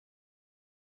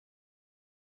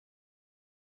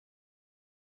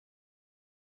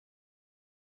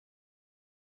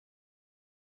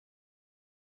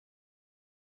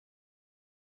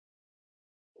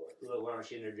but why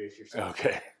don't you introduce yourself?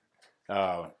 Okay.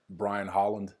 Brian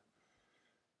Holland.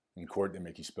 In court, they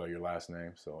make you spell your last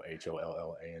name, so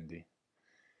Holland.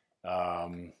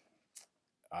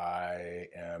 I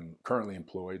am currently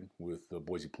employed with the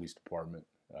Boise Police Department.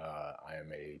 I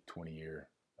am a 20-year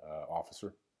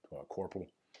officer, corporal.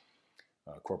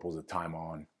 Corporal is a time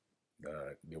on.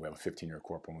 We have a 15-year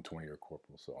corporal and a 20-year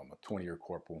corporal. So I'm a 20-year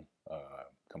corporal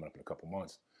coming up in a couple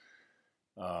months.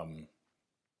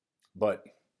 But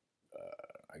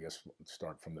I guess let's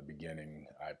start from the beginning.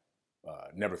 I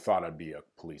never thought I'd be a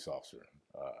police officer,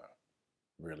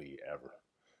 really ever.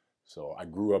 So I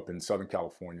grew up in Southern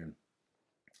California,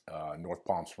 North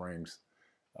Palm Springs.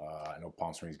 I know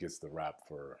Palm Springs gets the rap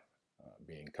for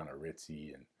being kind of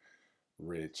ritzy and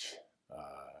rich.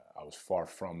 I was far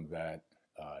from that.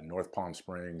 North Palm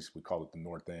Springs, we call it the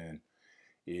North End,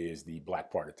 is the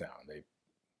black part of town. They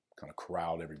kind of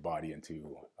corralled everybody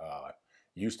into,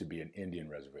 used to be an Indian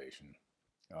reservation.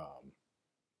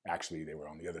 Actually, they were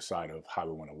on the other side of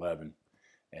Highway 111.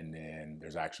 And then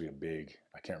there's actually a big,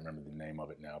 I can't remember the name of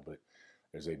it now, but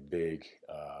there's a big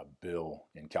bill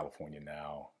in California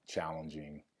now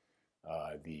challenging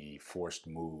the forced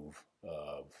move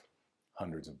of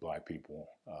hundreds of black people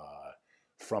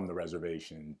from the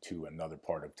reservation to another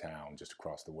part of town just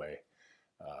across the way,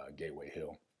 Gateway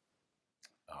Hill.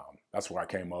 That's where I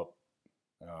came up,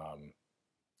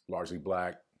 largely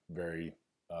black, very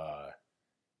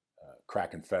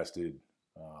crack-infested,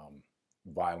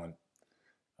 violent,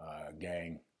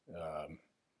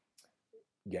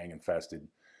 gang-infested.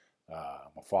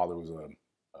 My father was a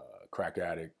crack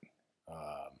addict.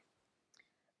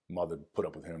 Mother put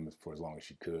up with him for as long as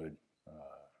she could.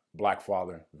 Black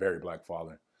father, very black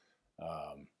father.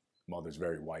 Mother's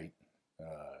very white,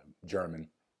 German.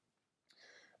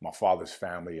 My father's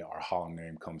family, our Holland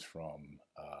name comes from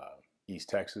East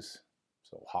Texas,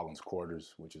 so Holland's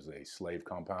Quarters, which is a slave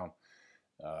compound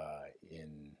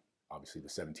in obviously the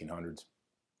 1700s.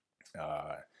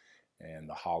 And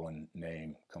the Holland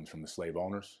name comes from the slave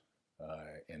owners.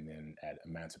 And then at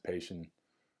emancipation,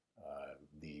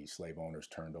 the slave owners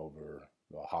turned over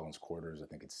the Holland's Quarters. I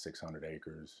think it's 600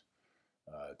 acres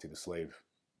to the slaves.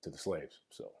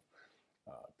 So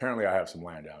apparently I have some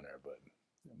land down there, but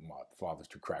my father's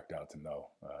too cracked out to know.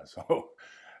 So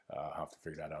I'll have to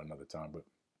figure that out another time. But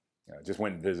just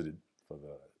went and visited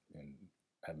and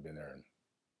haven't been there in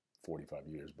 45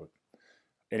 years. But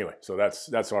anyway, so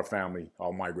that's our family.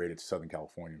 All migrated to Southern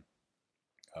California,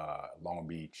 Long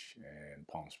Beach and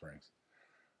Palm Springs.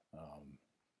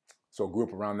 So grew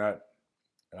up around that.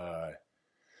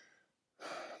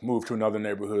 Moved to another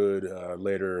neighborhood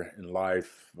later in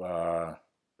life,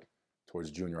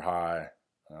 towards junior high,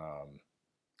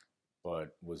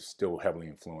 but was still heavily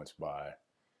influenced by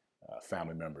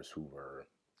family members who were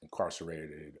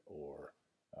incarcerated or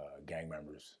gang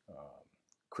members,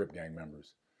 Crip gang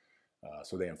members.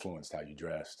 So they influenced how you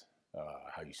dressed,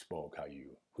 how you spoke,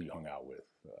 who you hung out with,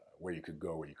 where you could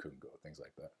go, where you couldn't go, things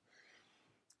like that.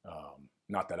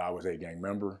 Not that I was a gang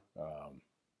member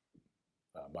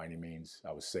by any means.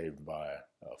 I was saved by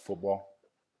football.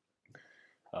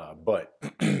 But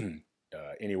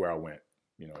anywhere I went,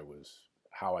 it was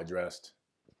how I dressed,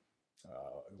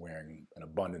 wearing an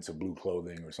abundance of blue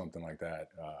clothing or something like that,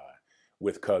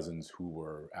 with cousins who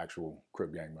were actual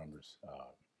Crip gang members.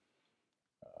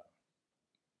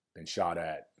 Been shot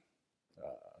at,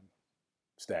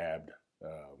 stabbed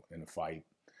in a fight.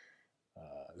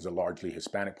 There's a largely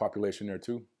Hispanic population there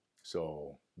too,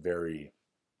 so very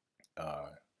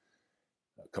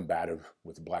combative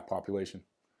with the black population.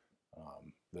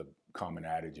 The common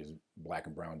adage is black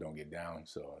and brown don't get down,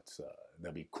 so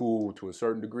they'll be cool to a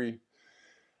certain degree,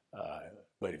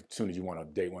 but as soon as you want to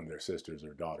date one of their sisters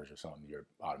or daughters or something, you're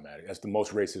automatic. That's the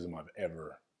most racism I've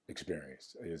ever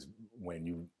experienced, is when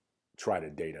you try to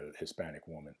date a Hispanic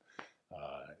woman,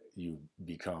 you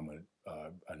become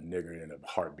a nigger in a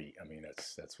heartbeat. I mean,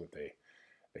 that's what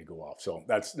they go off. So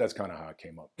that's kind of how I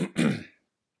came up.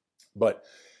 But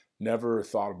never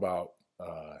thought about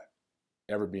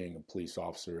ever being a police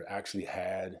officer. Actually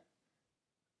had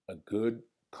a good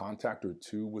contact or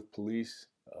two with police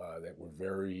that were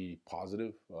very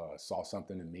positive. Saw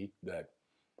something in me that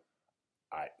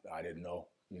I didn't know,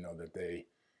 that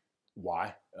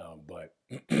why. But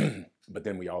but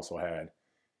then we also had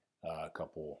a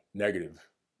couple negative,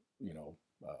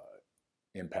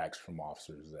 impacts from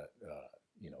officers that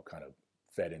kind of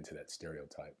fed into that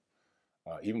stereotype.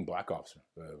 Even black officer.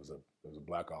 There was a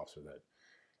black officer that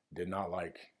did not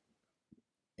like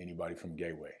anybody from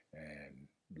Gateway and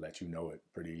let you know it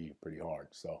pretty hard.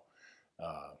 So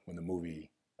when the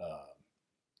movie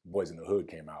Boys in the Hood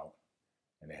came out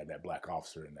and they had that black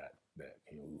officer in that that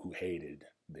who hated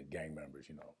the gang members,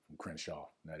 from Crenshaw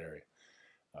in that area.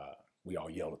 We all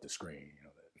yelled at the screen,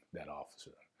 that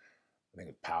officer. I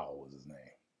think Powell was his name.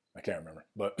 I can't remember.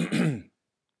 But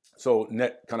so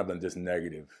kind of a just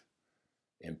negative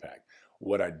impact.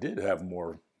 What I did have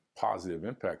more positive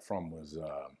impact from was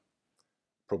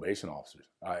probation officers.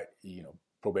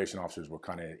 Probation officers were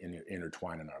kind of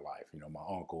intertwined in our life. My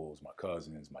uncles, my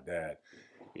cousins, my dad.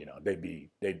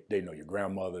 They know your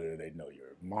grandmother, they know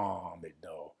your mom, they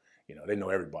know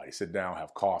everybody. Sit down,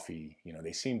 have coffee.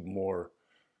 They seemed more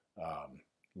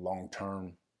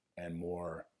long-term and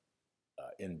more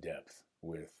in-depth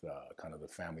with kind of the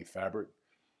family fabric.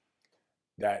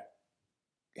 That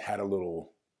had a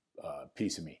little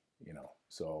piece of me,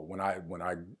 So when I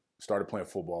started playing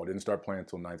football, didn't start playing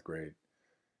until 9th grade,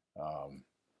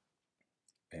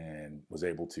 and was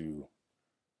able to,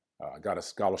 got a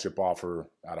scholarship offer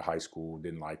out of high school,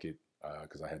 didn't like it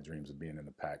because I had dreams of being in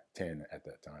the Pac-10 at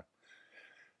that time.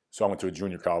 So I went to a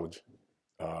junior college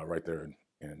right there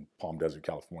in Palm Desert,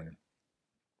 California.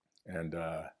 And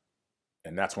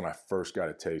that's when I first got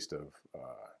a taste of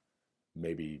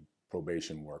maybe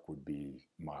probation work would be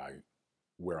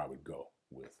where I would go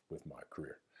with my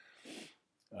career.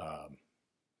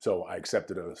 So I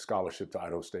accepted a scholarship to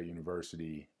Idaho State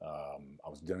University. I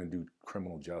was going to do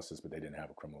criminal justice, but they didn't have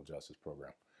a criminal justice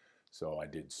program. So I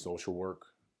did social work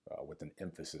with an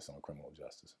emphasis on criminal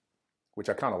justice, which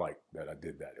I kind of liked that I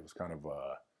did that. It was kind of,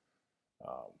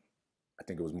 I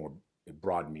think it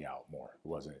broadened me out more. It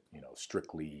wasn't,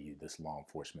 strictly this law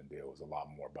enforcement deal. It was a lot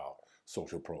more about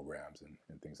social programs and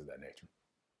things of that nature.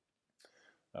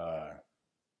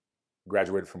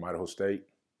 Graduated from Idaho State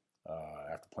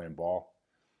after playing ball.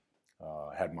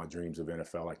 Had my dreams of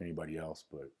NFL like anybody else,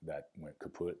 but that went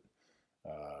kaput.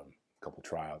 A couple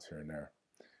tryouts here and there.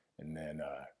 And then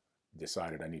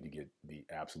decided I need to get the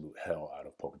absolute hell out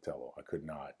of Pocatello. I could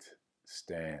not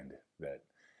stand that.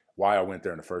 Why I went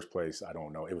there in the first place, I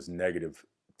don't know. It was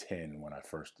 -10 when I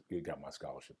first got my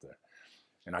scholarship there.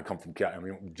 And I come from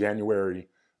January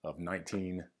of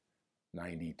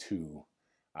 1992,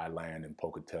 I land in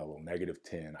Pocatello,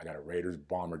 -10. I got a Raiders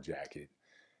bomber jacket,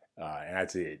 and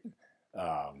that's it.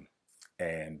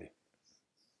 And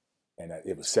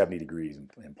it was 70 degrees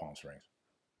in Palm Springs.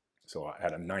 So I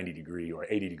had a 90-degree or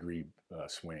 80-degree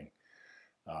swing.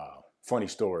 Funny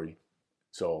story.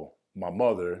 So my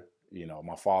mother,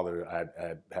 my father,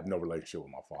 I have no relationship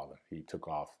with my father. He took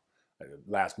off. The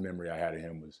last memory I had of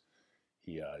him was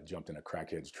he jumped in a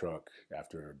crackhead's truck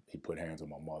after he put hands on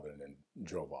my mother and then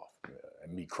drove off.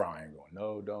 And me crying, going,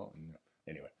 no, don't. And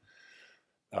anyway,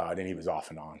 then he was off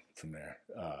and on from there.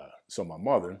 So my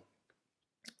mother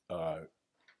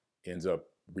ends up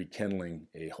rekindling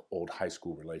a old high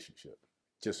school relationship.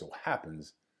 Just so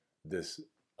happens this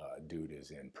dude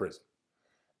is in prison,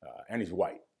 and he's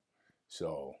white.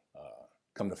 So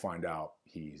come to find out,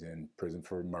 he's in prison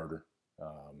for murder.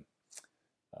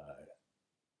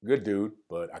 Good dude,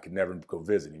 but I could never go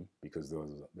visit him because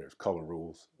there's color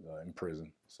rules in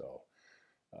prison. So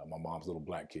my mom's little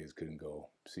black kids couldn't go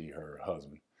see her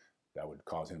husband. That would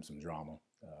cause him some drama.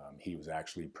 He was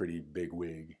actually pretty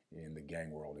bigwig in the gang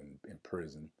world in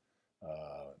prison.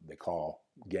 They call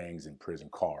gangs in prison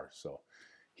cars. So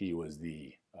he was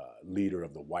the leader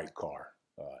of the white car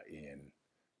in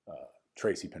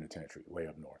Tracy Penitentiary, way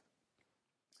up north.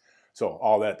 So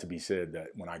all that to be said,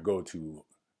 that when I go to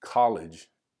college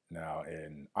now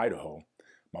in Idaho,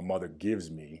 my mother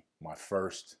gives me my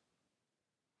first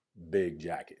big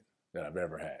jacket that I've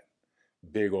ever had.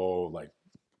 Big old like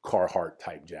Carhartt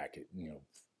type jacket,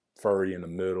 furry in the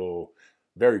middle,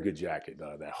 very good jacket.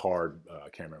 That hard, I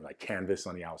can't remember, like canvas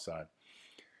on the outside.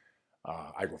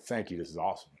 I go, thank you, this is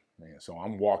awesome. Man. So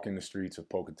I'm walking the streets of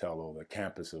Pocatello, the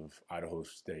campus of Idaho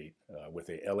State, with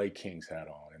a LA Kings hat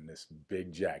on and this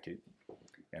big jacket.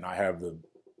 And I have the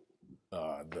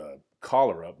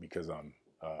collar up because I'm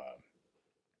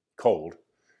cold.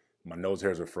 My nose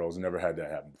hairs are frozen. Never had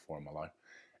that happen before in my life.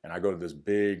 And I go to this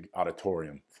big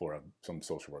auditorium for some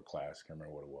social work class. Can't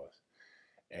remember what it was.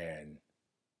 And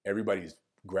everybody's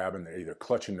grabbing, either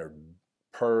clutching their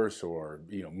purse or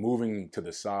moving to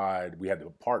the side. We had to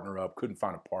partner up, couldn't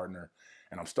find a partner.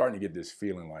 And I'm starting to get this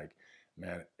feeling like,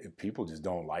 man, people just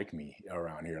don't like me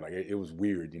around here. Like it was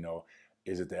weird,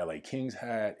 Is it the LA Kings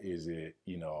hat? Is it,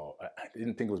 I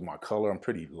didn't think it was my color. I'm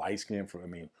pretty light skinned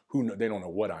they don't know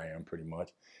what I am pretty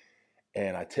much.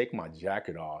 And I take my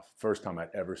jacket off, first time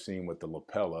I'd ever seen with the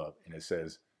lapel up, and it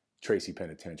says Tracy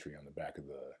Penitentiary on the back of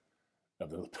the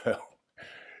lapel.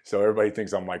 So everybody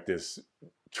thinks I'm like this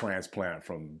transplant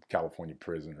from California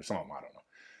prison or something. I don't know.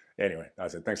 Anyway, I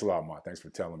said, thanks a lot, Ma. Thanks for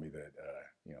telling me that,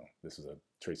 this is a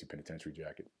Tracy Penitentiary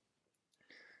jacket.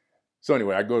 So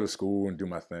anyway, I go to school and do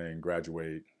my thing,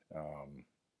 graduate,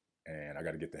 and I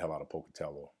got to get the hell out of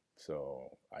Pocatello.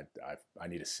 So I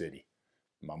need a city.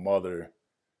 My mother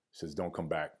says, "Don't come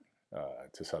back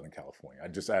to Southern California."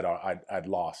 I'd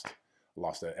lost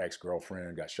an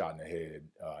ex-girlfriend, got shot in the head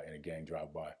in a gang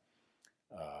drive-by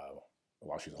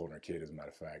while she was holding her kid. As a matter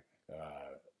of fact,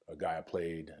 a guy I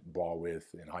played ball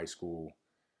with in high school,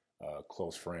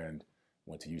 close friend,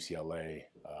 went to UCLA,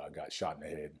 got shot in the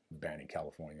head, banned in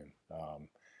California.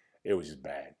 It was just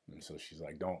bad, and so she's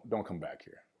like, "Don't come back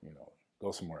here. You know,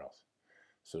 go somewhere else."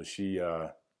 So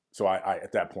I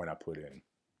at that point I put in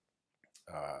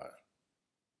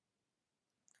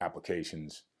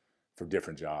applications for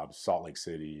different jobs, Salt Lake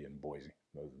City and Boise.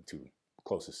 Those are the two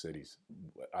closest cities.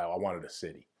 I wanted a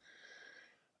city,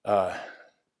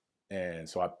 and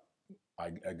so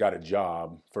I got a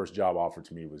job. First job offered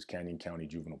to me was Canyon County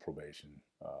Juvenile Probation,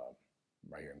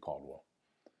 right here in Caldwell.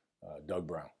 Doug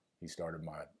Brown. He started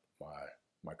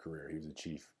my career. He was the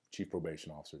chief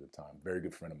probation officer at the time. Very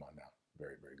good friend of mine now.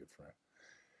 Very, very good friend.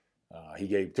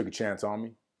 He took a chance on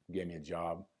me, gave me a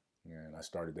job, and I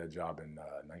started that job in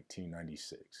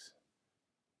 1996,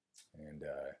 and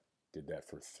did that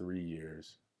for 3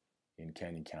 years in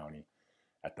Canyon County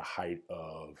at the height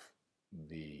of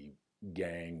the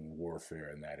gang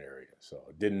warfare in that area. So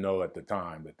I didn't know at the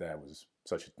time that was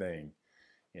such a thing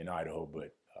in Idaho,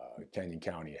 but Canyon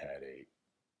County had a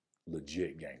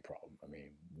legit gang problem. I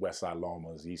mean, West Side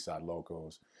Lomas, East Side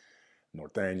Locos,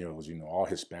 Norteños, you know, all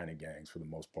Hispanic gangs for the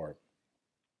most part.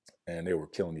 And they were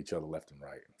killing each other left and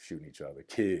right, shooting each other.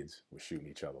 Kids were shooting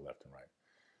each other left and right.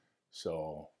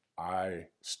 So I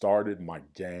started my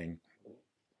gang,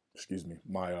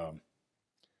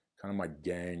 my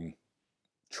gang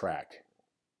track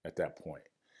at that point.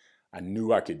 I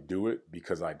knew I could do it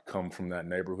because I'd come from that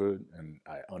neighborhood and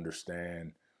I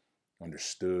understood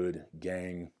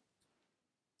gang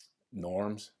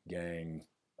norms, gang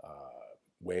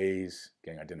ways,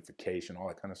 gang identification, all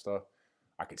that kind of stuff.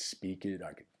 I could speak it,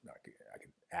 I could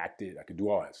act it, I could do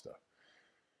all that stuff.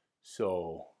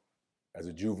 So as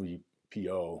a juvie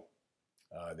PO,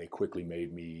 they quickly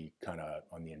made me kind of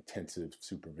on the intensive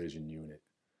supervision unit,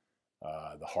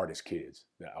 the hardest kids.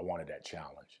 I wanted that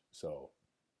challenge. So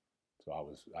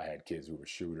I had kids who were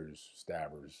shooters,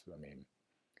 stabbers. I mean,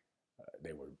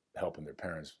 they were helping their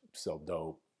parents sell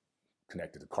dope,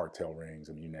 connected to cartel rings,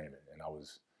 I mean, you name it. And I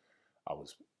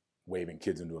was waving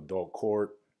kids into adult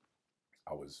court.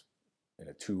 I was in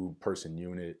a 2-person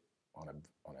unit on a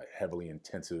heavily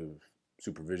intensive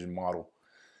supervision model.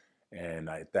 And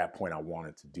at that point, I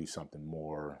wanted to do something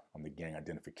more on the gang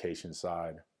identification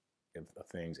side of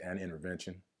things and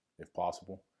intervention, if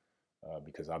possible,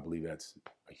 because I believe that's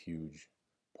a huge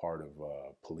part of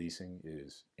policing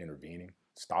is intervening,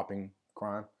 stopping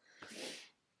crime.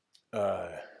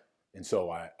 And so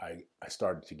I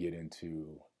started to get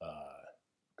into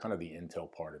kind of the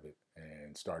intel part of it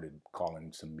and started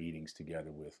calling some meetings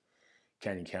together with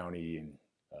Canyon County and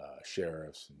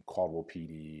sheriffs and Caldwell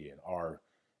PD and our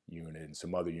unit and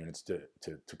some other units to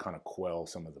kind of quell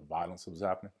some of the violence that was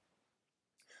happening.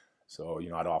 So, you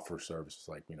know, I'd offer services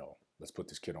like, you know, let's put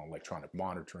this kid on electronic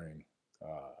monitoring,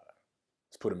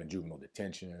 let's put him in juvenile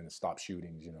detention and stop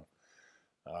shootings, you know.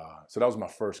 So that was my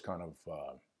first kind of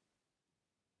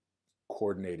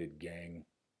coordinated gang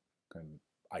kind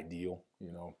of ideal,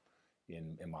 you know,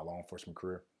 in my law enforcement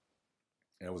career.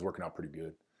 And it was working out pretty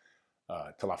good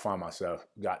till I found myself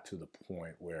got to the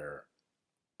point where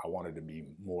I wanted to be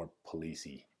more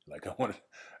policey. Like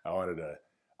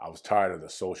I was tired of the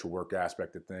social work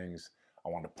aspect of things. I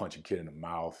wanted to punch a kid in the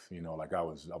mouth, you know, like I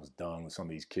was done with some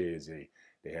of these kids. They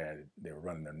were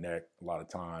running their neck a lot of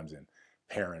times, and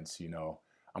parents, you know,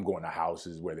 I'm going to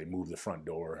houses where they move the front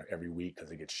door every week because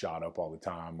they get shot up all the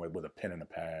time with a pen and a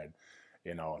pad,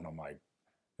 you know, and I'm like,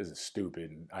 this is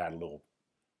stupid. And I had a little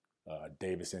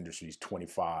Davis Industries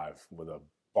 25 with a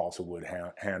balsa wood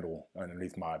handle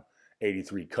underneath my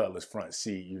 83 Cutlass front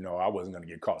seat. You know, I wasn't going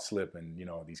to get caught slipping. You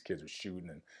know, these kids are shooting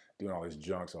and doing all this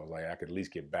junk. So I was like, I could at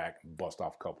least get back and bust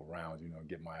off a couple rounds, you know,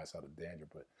 get my ass out of danger.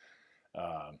 But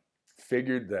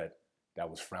figured that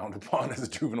was frowned upon as a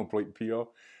juvenile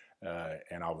PO.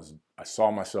 And I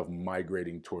saw myself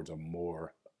migrating towards a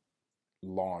more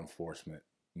law enforcement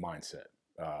mindset.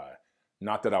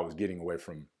 Not that I was getting away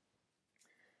from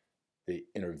the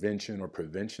intervention or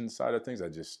prevention side of things. I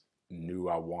just knew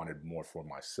I wanted more for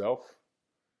myself.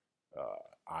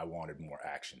 I wanted more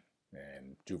action,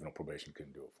 and juvenile probation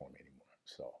couldn't do it for me anymore.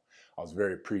 So I was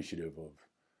very appreciative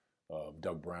of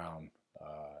Doug Brown,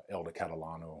 Elda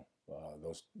Catalano.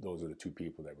 Those are the two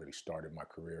people that really started my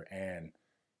career and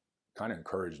kind of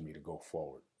encouraged me to go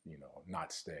forward, you know,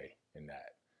 not stay in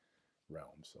that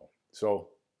realm. So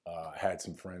I had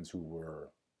some friends who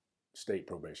were state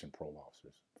probation parole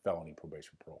officers, felony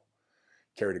probation parole.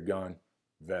 Carried a gun,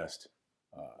 vest,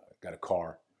 got a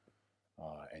car,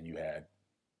 and you had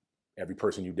every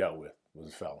person you dealt with was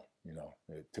a felon.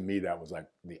 To me, that was like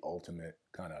the ultimate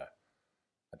kind of.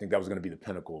 I think that was going to be the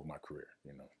pinnacle of my career.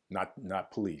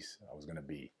 Not police. I was going to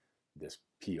be this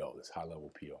PO, this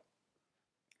high-level PO.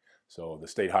 So the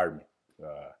state hired me,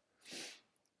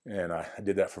 and I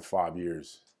did that for 5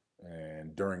 years.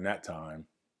 And during that time,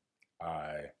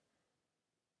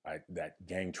 that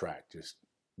gang track just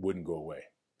wouldn't go away.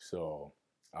 So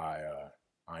I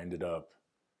ended up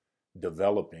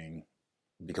developing,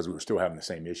 because we were still having the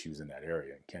same issues in that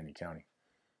area in Canyon County.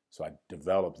 So I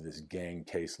developed this gang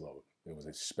caseload. It was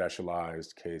a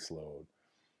specialized caseload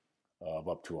of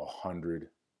up to 100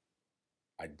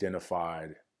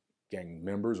 identified gang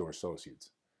members or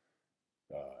associates.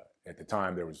 At the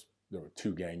time, there were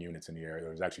 2 gang units in the area.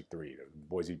 There was actually 3. The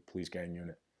Boise Police Gang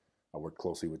Unit. I worked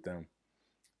closely with them.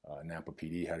 Nampa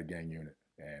PD had a gang unit,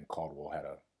 and Caldwell had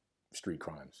a street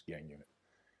crimes gang unit.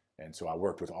 And so I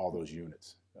worked with all those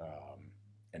units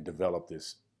and developed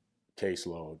this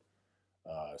caseload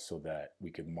so that we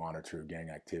could monitor gang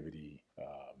activity.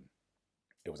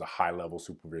 It was a high-level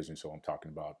supervision, so I'm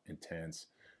talking about intense,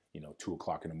 2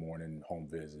 o'clock in the morning, home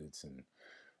visits and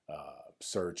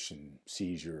search and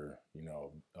seizure,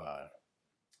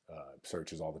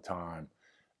 searches all the time.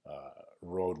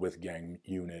 Rode with gang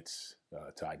units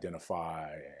to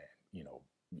identify and,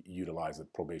 utilize the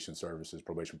probation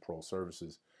parole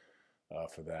services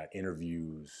for that,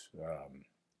 interviews,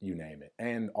 you name it.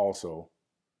 And also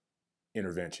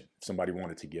intervention. If somebody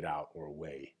wanted to get out or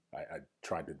away, I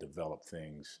tried to develop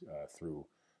things through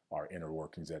our inner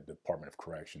workings at the Department of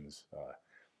Corrections.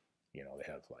 They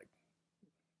have like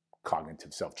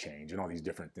cognitive self-change and all these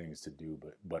different things to do,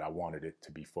 but I wanted it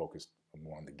to be focused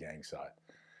more on the gang side.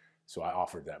 So I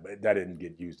offered that, but that didn't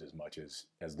get used as much as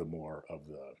the more of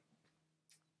the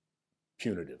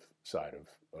punitive side of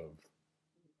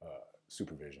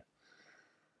supervision.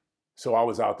 So I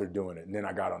was out there doing it, and then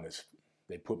I got on this.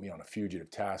 They put me on a fugitive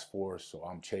task force, so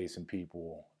I'm chasing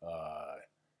people,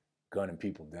 gunning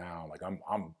people down. Like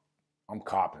I'm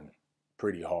copping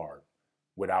pretty hard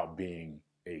without being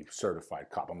a certified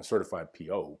cop. I'm a certified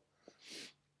PO,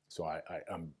 so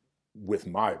I'm with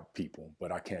my people,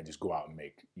 but I can't just go out and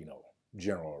make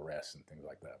general arrests and things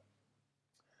like that.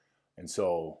 And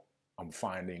so I'm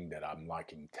finding that I'm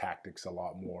liking tactics a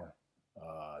lot more.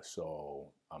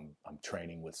 So I'm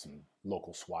training with some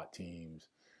local SWAT teams,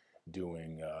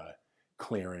 doing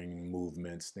clearing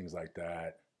movements, things like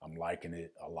that. I'm liking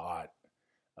it a lot.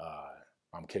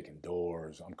 I'm kicking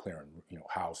doors. I'm clearing,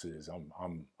 houses.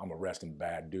 I'm arresting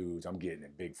bad dudes. I'm getting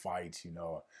in big fights.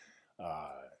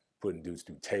 Putting dudes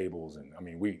through tables, and I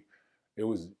mean, it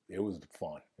was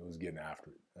fun. It was getting after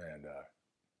it, and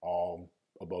all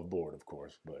above board, of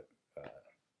course. But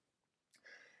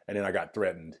and then I got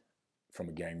threatened from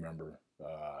a gang member.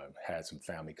 Had some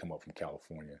family come up from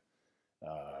California.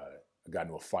 I got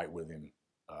into a fight with him.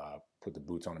 Put the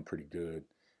boots on him pretty good.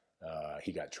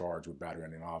 He got charged with battery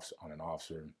on an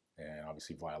officer, and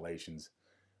obviously violations.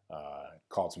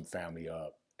 Called some family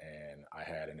up, and I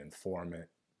had an informant.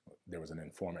 There was an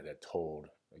informant that told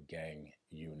a gang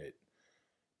unit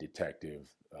detective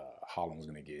Holland was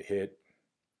going to get hit.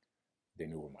 They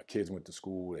knew where my kids went to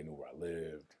school. They knew where I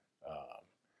lived.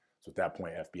 So at that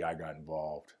point, FBI got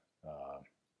involved.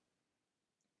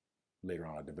 Later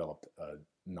on, I developed a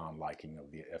non-liking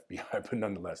of the FBI, but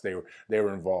nonetheless, they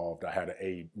were involved. I had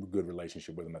a good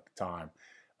relationship with them at the time.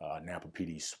 Nampa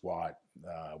PD SWAT.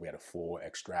 We had a full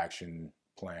extraction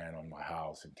plan on my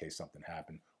house in case something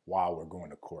happened while we're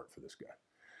going to court for this guy.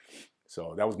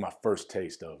 So that was my first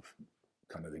taste of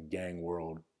kind of the gang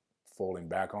world folding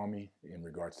back on me in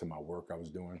regards to my work I was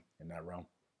doing in that realm.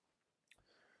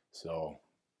 So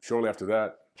shortly after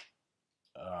that,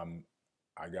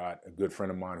 I got a good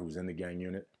friend of mine who was in the gang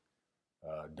unit,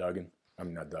 Wadarky,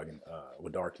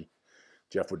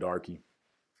 Jeff Wadarky,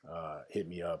 hit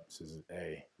me up, says,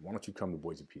 "Hey, why don't you come to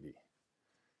Boise PD?"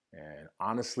 And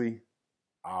honestly,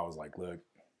 I was like, look,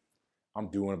 I'm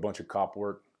doing a bunch of cop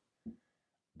work,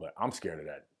 but I'm scared of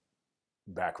that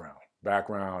background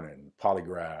and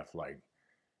polygraph. Like,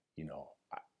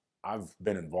 I've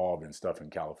been involved in stuff in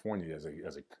California as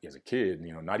a kid,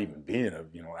 not even being a,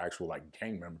 actual like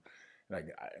gang member. Like,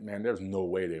 man, there's no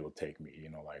way they will take me,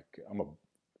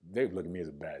 they look at me as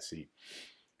a bad seed.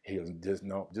 He goes,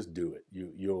 just do it.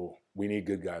 We need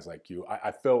good guys like you.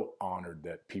 I felt honored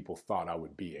that people thought I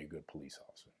would be a good police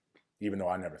officer, even though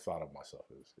I never thought of myself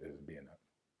as being that.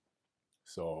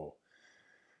 So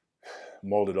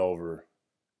molded over,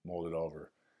 mulled it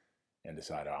over, and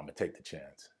decided I'm gonna take the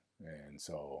chance. And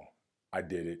so I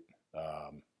did it.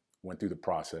 Went through the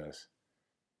process.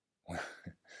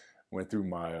 Went through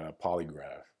my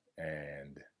polygraph,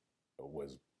 and it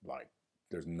was like,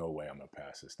 there's no way I'm gonna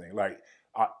pass this thing. Like,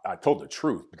 I told the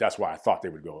truth, but that's why I thought they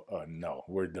would go, no,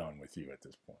 we're done with you at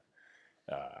this point.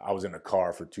 I was in a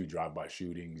car for 2 drive-by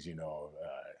shootings, I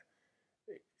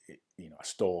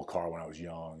stole a car when I was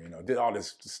young, did all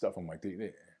this stuff. I'm like,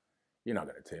 you're not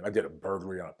gonna take me. I did a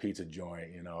burglary on a pizza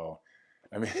joint,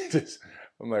 I mean,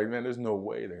 I'm like, man, there's no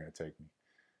way they're gonna take me.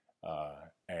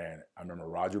 And I remember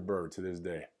Roger Bird to this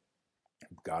day,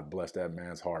 God bless that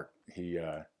man's heart. He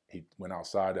went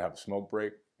outside to have a smoke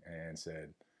break and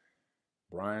said,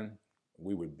 Brian,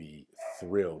 we would be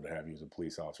thrilled to have you as a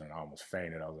police officer. And I almost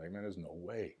fainted. I was like, man, there's no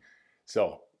way.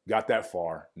 So got that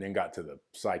far, and then got to the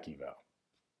psych eval.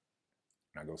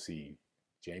 And I go see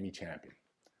Jamie Champion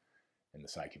in the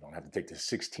psych eval. I have to take the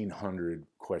 1,600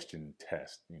 question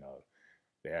test.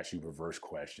 They ask you reverse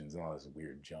questions and all this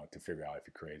weird junk to figure out if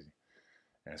you're crazy.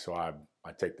 And so I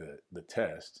take the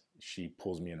test. She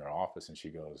pulls me in her office and she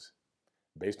goes,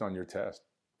 based on your test,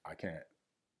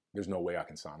 there's no way I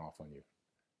can sign off on you.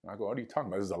 And I go, what are you talking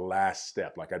about? This is the last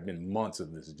step. Like, I'd been months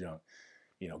of this junk,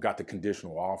 got the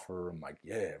conditional offer. I'm like,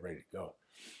 yeah, ready to go.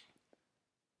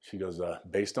 She goes,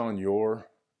 based on your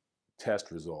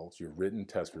test results, your written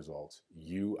test results,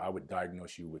 I would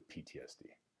diagnose you with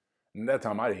PTSD. And at that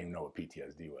time, I didn't even know what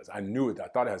PTSD was. I knew it. I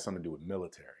thought it had something to do with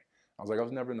military. I was like, I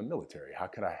was never in the military. How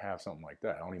could I have something like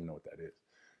that? I don't even know what that is.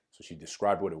 So she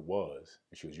described what it was.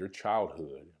 And she goes, your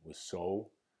childhood was so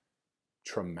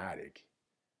traumatic.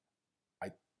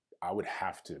 I would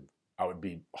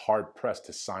be hard pressed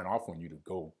to sign off on you to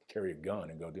go carry a gun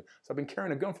and go do. So I've been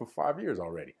carrying a gun for 5 years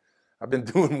already. I've been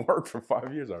doing work for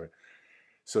 5 years already.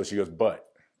 So she goes,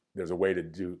 but there's a way to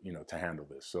do, to handle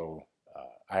this. So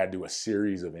I had to do a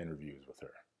series of interviews with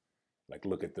her. Like,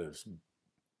 look at this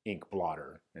ink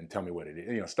blotter and tell me what it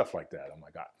is, stuff like that. I'm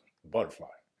like,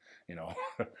 butterfly,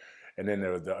 And then I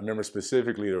remember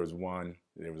specifically there was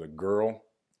a girl.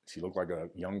 She looked like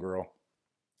a young girl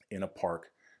in a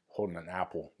park holding an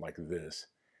apple like this,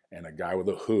 and a guy with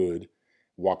a hood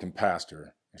walking past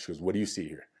her. And she goes, what do you see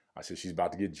here? I said, she's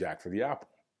about to get jacked for the apple.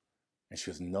 And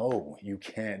she goes, no, you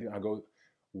can't. I go,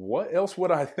 what else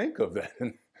would I think of that?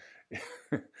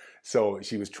 So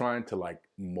she was trying to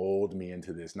mold me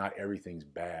into this. Not everything's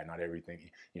bad. Not everything,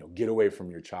 get away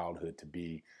from your childhood to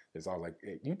be this. I was like,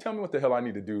 hey, you tell me what the hell I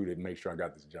need to do to make sure I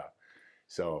got this job.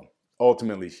 So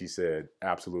ultimately she said,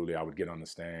 absolutely, I would get on the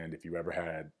stand if you ever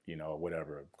had,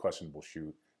 whatever, a questionable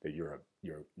shoot, that you're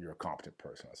a competent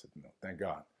person. I said, no, thank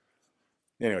God.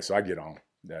 Anyway, so I get on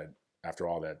that after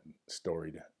all that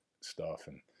storied stuff,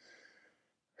 and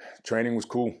training was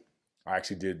cool. I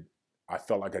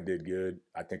felt like I did good.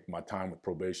 I think my time with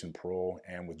probation, parole,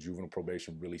 and with juvenile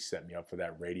probation really set me up for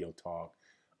that radio talk,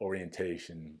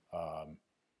 orientation,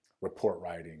 report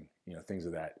writing, things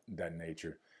of that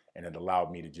nature. And it allowed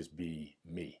me to just be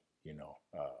me,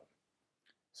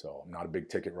 So I'm not a big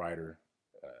ticket writer.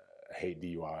 I hate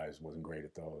DUIs, wasn't great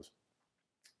at those.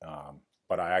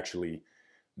 But I actually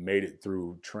made it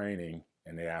through training,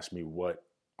 and they asked me what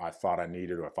I thought I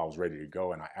needed or if I was ready to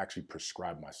go. And I actually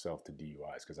prescribed myself to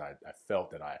DUIs because I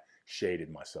felt that I shaded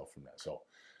myself from that. So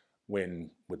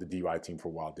with the DUI team for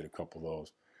a while, did a couple of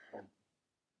those.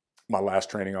 My last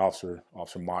training officer,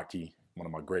 Officer Maki, one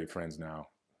of my great friends now,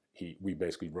 we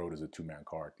basically rode as a 2-man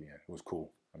car at the end. It was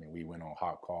cool. I mean, we went on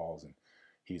hot calls, and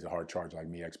he's a hard charge like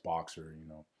me, ex-boxer, and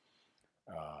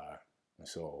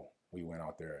so we went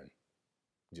out there and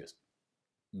just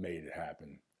made it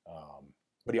happen.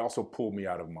 But he also pulled me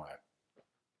out of my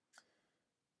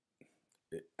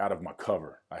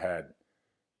cover. I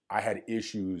had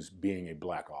issues being a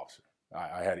black officer.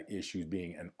 I had issues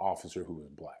being an officer who was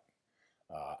black.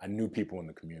 I knew people in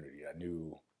the community. I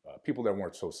knew people that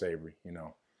weren't so savory,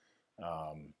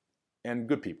 and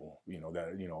good people,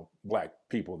 black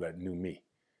people that knew me.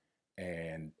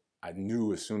 And I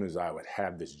knew as soon as I would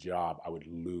have this job, I would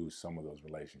lose some of those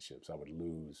relationships. I would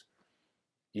lose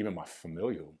even my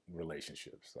familial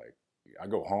relationships. Like, I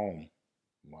go home,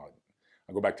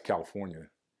 I go back to California,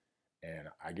 and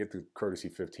I get the courtesy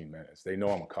 15 minutes. They know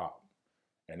I'm a cop.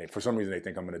 And for some reason, they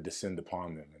think I'm going to descend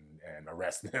upon them and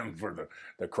arrest them for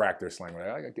the crack they're slanging.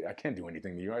 I can't do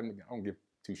anything to you. I don't give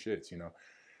 2 shits,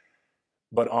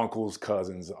 But uncles,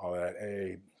 cousins, all that,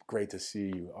 hey, great to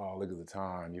see you. Oh, look at the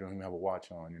time. You don't even have a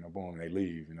watch on, boom, they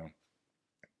leave,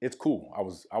 It's cool. I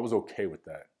was okay with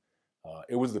that.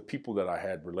 It was the people that I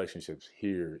had relationships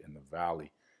here in the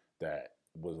Valley that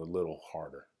was a little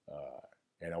harder.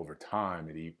 And over time,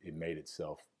 it made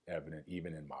itself evident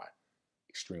even in my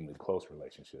extremely close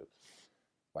relationships,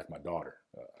 like my daughter.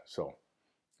 So,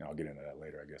 and I'll get into that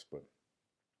later, I guess.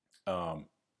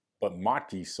 But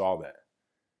Maki saw that,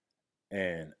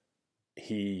 and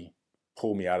he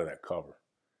pulled me out of that cover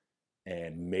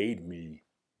and made me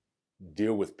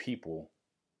deal with people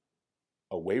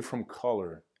away from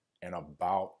color and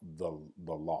about the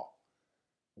law.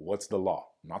 What's the law?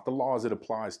 Not the law as it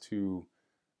applies to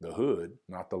the hood,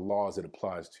 not the law as it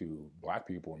applies to black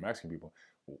people or Mexican people.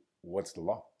 What's the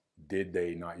law? Did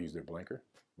they not use their blinker?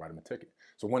 Write them a ticket.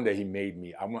 So one day he made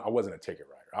me, I wasn't a ticket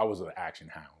writer. I was an action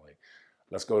hound. Like,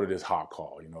 let's go to this hot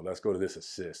call, you know, let's go to this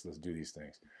assist, let's do these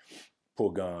things.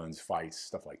 Pull guns, fights,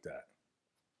 stuff like that.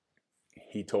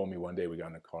 He told me one day, we got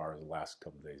in the car, the last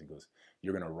couple of days, he goes,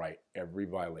 you're gonna write every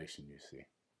violation you see.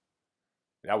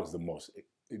 That was the most,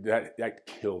 that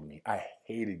killed me. I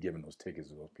hated giving those tickets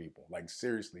to those people. Like,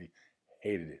 seriously,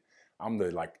 hated it. I'm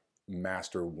the like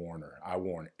master warner. I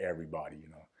warn everybody, you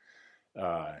know.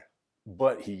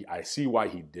 But I see why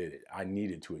he did it. I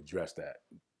needed to address that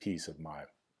piece of my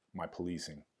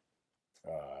policing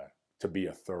to be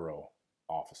a thorough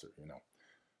officer, you know.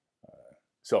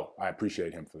 So I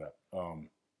appreciate him for that.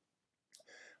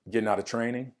 Getting out of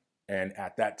training, and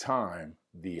at that time,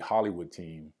 the Hollywood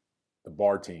team, the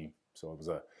bar team, so it was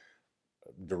a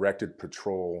directed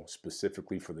patrol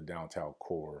specifically for the downtown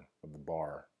core of the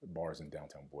bars in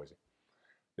downtown Boise.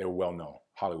 They were well known,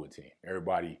 Hollywood team.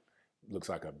 Everybody looks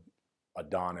like a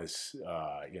Adonis,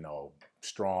 you know,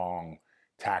 strong,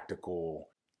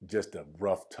 tactical, just a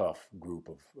rough, tough group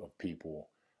of people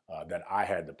that I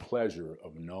had the pleasure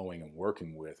of knowing and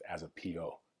working with as a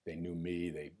PO. They knew me.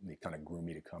 They kind of grew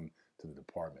me to come to the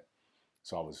department.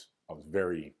 So I was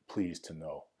very pleased to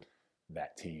know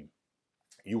that team.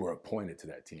 You were appointed to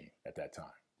that team at that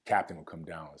time. Captain would come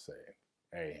down and say,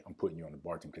 hey, I'm putting you on the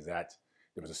bar team, because there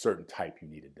was a certain type you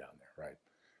needed down there, right?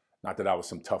 Not that I was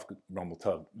some tough,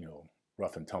 you know,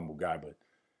 rough and tumble guy, but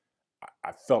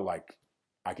I felt like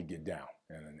I could get down,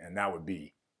 and that would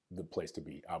be the place to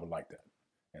be. I would like that.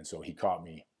 And so he caught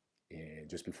me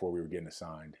just before we were getting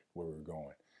assigned where we were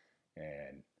going.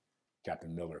 And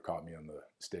Captain Miller caught me on the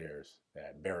stairs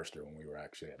at Barrister, when we were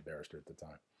actually at Barrister at the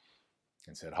time,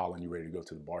 and said, Holland, you ready to go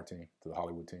to the bar team, to the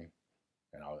Hollywood team?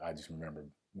 And I just remember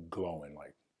glowing,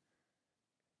 like,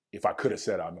 if I could have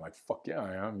said, I'd be like, fuck yeah,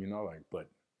 I am, you know, like,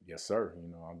 but yes, sir, you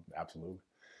know, I'm absolutely.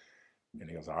 And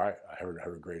he goes, all right, I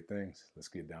heard great things. Let's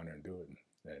get down there and do it.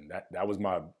 And that was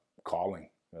my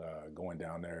calling, going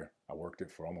down there. I worked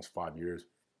it for almost 5 years.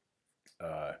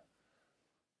 And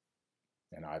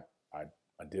I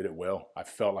did it well. I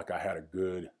felt like I had a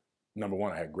good, number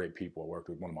one, I had great people. I worked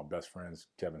with one of my best friends,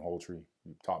 Kevin Holtree,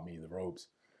 who taught me the ropes,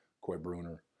 Coy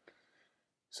Bruner,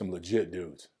 some legit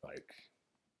dudes, like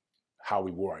how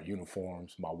we wore our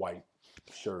uniforms, my white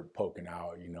shirt poking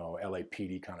out, you know,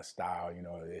 LAPD kind of style, you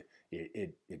know,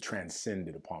 it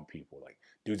transcended upon people. Like,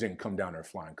 dudes didn't come down there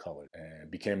flying colors,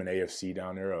 and became an AFC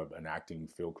down there, an acting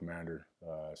field commander.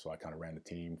 So I kind of ran the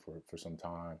team for some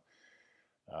time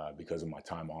because of my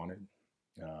time on it.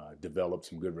 Developed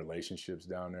some good relationships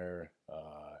down there,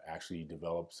 actually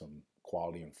developed some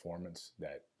quality informants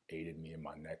that aided me in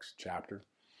my next chapter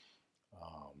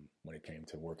when it came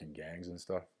to working gangs and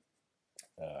stuff.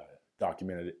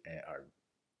 Documented or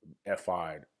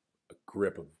FI'd a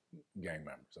grip of gang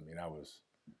members. I mean, that was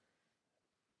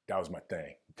my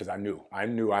thing, because I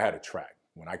knew I had a track.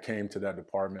 When I came to that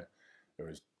department, there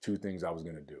was two things I was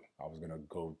going to do. I was going to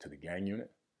go to the gang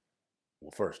unit.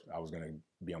 Well, first, I was going to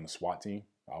be on the SWAT team.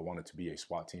 I wanted to be a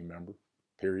SWAT team member,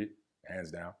 period,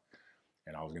 hands down.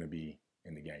 And I was going to be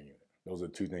in the gang unit. Those are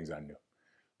the two things I knew.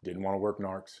 Didn't want to work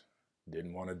narcs.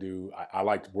 Didn't want to do, I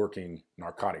liked working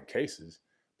narcotic cases,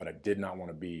 but I did not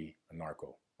want to be a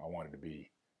narco. I wanted to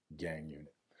be gang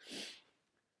unit.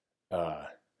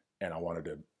 And I wanted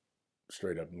to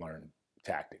straight up learn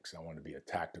tactics. I wanted to be a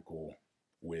tactical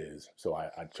whiz. So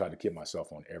I tried to keep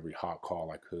myself on every hot call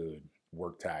I could,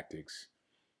 work tactics.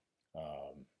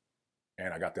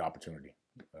 And I got the opportunity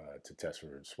to test for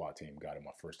the SWAT team. Got it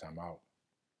my first time out,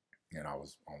 and I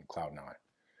was on cloud nine.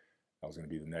 That was going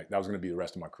to be that was going to be the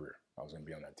rest of my career. I was going to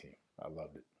be on that team. I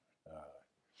loved it.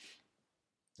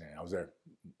 And I was there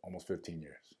almost 15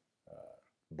 years.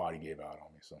 Body gave out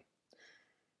on me. So,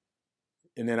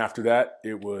 and then after that,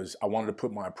 I wanted to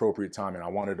put my appropriate time in. I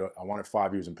wanted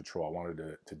 5 years in patrol. I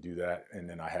wanted to do that. And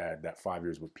then I had that 5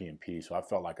 years with P&P. So I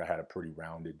felt like I had a pretty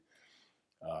rounded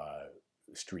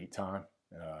street time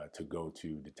to go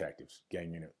to detectives.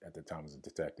 Gang unit at the time was a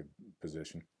detective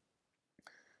position.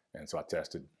 And so I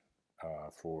tested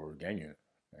for gang unit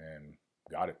and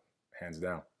got it, hands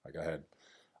down. Like I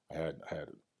had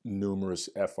numerous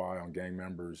FI on gang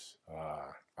members.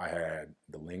 I had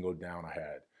the lingo down. I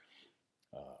had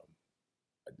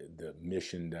the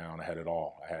mission down. I had it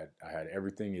all. I had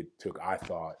everything it took. I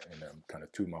thought, and I'm kind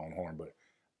of toot my own horn, but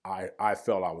I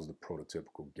felt I was the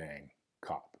prototypical gang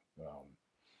cop.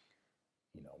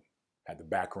 You know, had the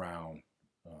background,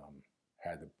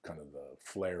 had the kind of the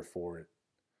flair for it,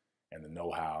 and the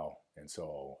know-how, and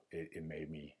so it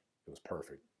made me. It was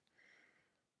perfect.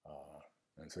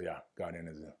 And so yeah, got in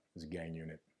as a gang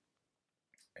unit,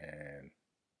 and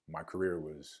my career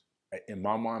was, in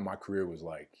my mind, my career was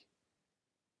like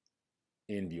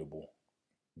enviable.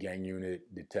 Gang unit,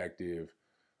 detective.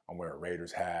 I'm wearing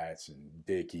Raiders hats and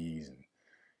Dickies and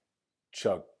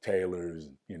Chuck Taylors,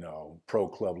 you know, pro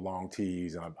club long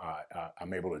tees.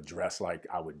 I'm able to dress like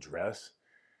I would dress.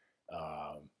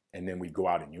 And then we'd go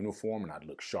out in uniform, and I'd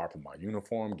look sharp in my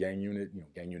uniform, gang unit, you know,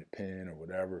 gang unit pin or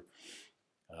whatever.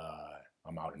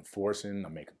 I'm out enforcing.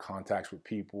 I'm making contacts with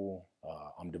people.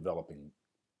 I'm developing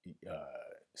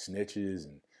snitches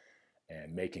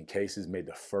and making cases. Made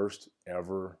the first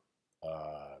ever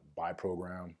buy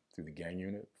program through the gang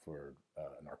unit for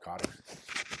narcotics.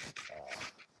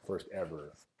 First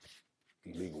ever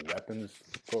illegal weapons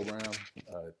program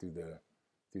through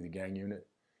the gang unit.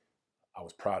 I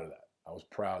was proud of that. I was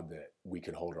proud that we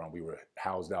could hold it on. We were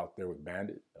housed out there with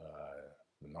Bandit,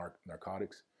 the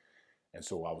narcotics. And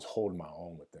so I was holding my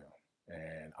own with them.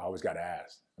 And I always got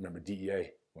asked. I remember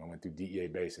DEA, when I went through DEA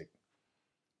Basic.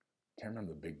 Can't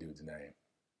remember the big dude's name.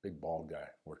 Big bald guy,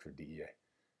 worked for DEA.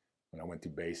 When I went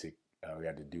through Basic, we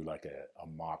had to do like a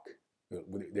mock.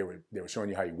 They were showing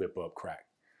you how you whip up crack.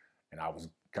 And I was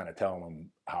kind of telling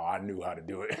them how I knew how to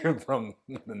do it from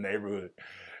the neighborhood.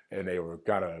 And they were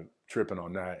kind of tripping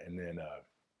on that. And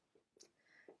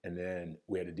then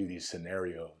we had to do these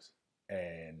scenarios.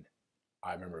 And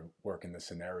I remember working the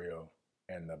scenario,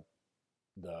 and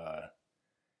the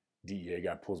DEA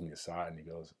guy pulls me aside and he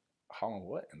goes, "Holland,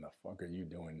 what in the fuck are you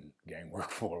doing gang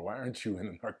work for? Why aren't you in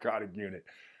the narcotic unit?"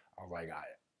 I was like,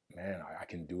 I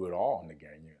can do it all in the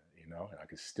gang unit, you know, and I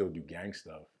can still do gang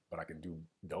stuff, but I can do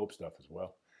dope stuff as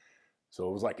well. So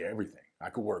it was like everything. I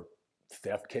could work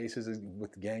theft cases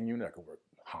with the gang unit. I could work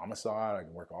homicide. I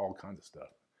could work all kinds of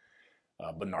stuff.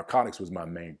 But narcotics was my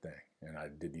main thing, and I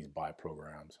did these buy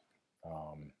programs.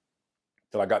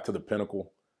 Till I got to the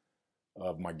pinnacle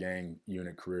of my gang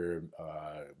unit career.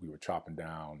 We were chopping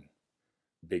down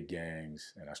big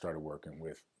gangs, and I started working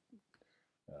with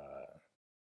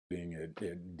being a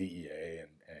DEA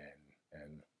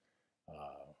and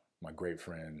my great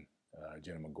friend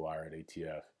Jenna McGuire at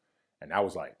ATF, and that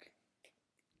was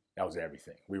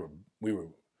everything.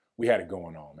 We had it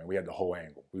going on, man. We had the whole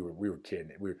angle. We were kidding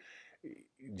it.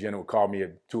 Jenna would call me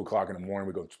at 2 o'clock in the morning.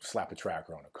 We'd go slap a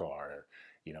tracker on a car. Or,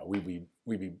 you know, we'd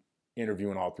be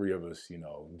interviewing all three of us, you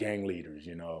know, gang leaders,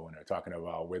 you know, and they're talking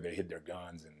about where they hid their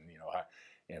guns and, you know,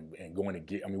 and going to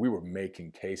get, I mean, we were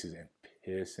making cases and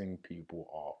pissing people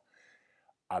off.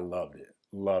 I loved it.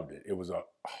 It was a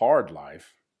hard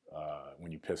life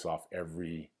when you piss off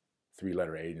every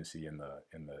 3-letter agency in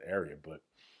the area, but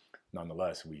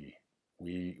nonetheless, we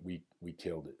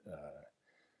killed it.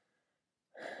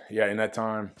 Yeah, in that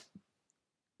time,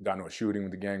 got into a shooting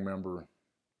with a gang member.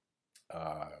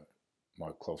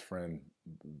 My close friend,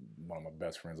 one of my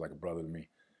best friends, like a brother to me,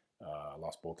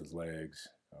 lost both his legs.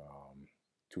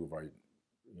 2 of our,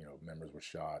 you know, members were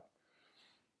shot.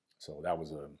 So that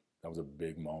was a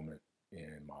big moment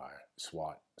in my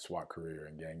SWAT career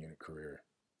and gang unit career.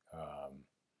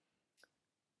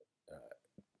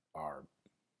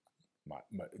 My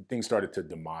things started to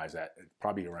demise at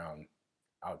probably around,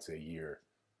 I would say, year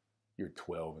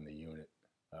 12 in the unit,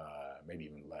 maybe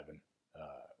even 11,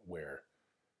 where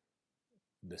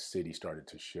the city started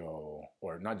to show,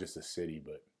 or not just the city,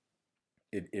 but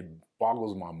it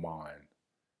boggles my mind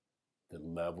the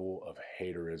level of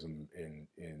haterism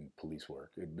in police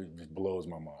work. It just blows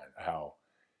my mind how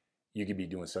you could be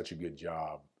doing such a good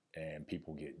job and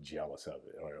people get jealous of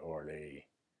it, or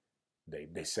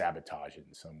they sabotage it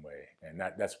in some way. And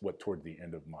that's what, toward the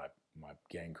end of my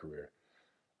gang career,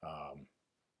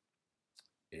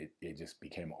 it just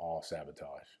became all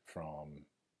sabotage, from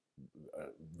a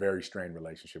very strained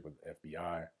relationship with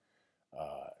FBI,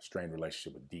 strained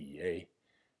relationship with DEA.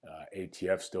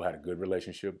 ATF still had a good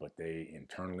relationship, but they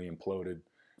internally imploded.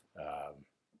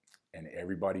 And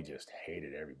everybody just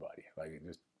hated everybody. Like, it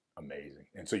just amazing.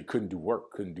 And so you couldn't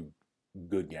do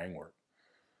good gang work,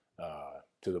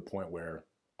 to the point where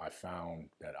I found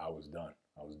that I was done.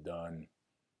 I was done.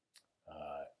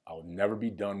 I would never be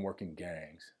done working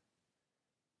gangs,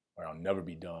 or I'll never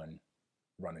be done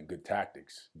running good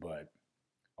tactics, but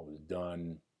I was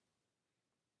done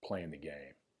playing the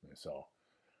game. And so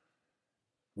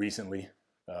recently,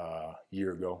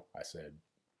 year ago, I said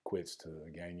quits to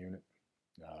the gang unit.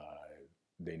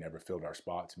 They never filled our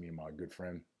spots. Me and my good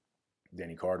friend,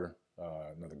 Danny Carter,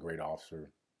 another great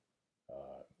officer,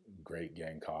 great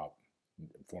gang cop,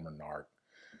 former narc.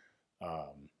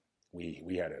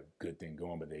 We had a good thing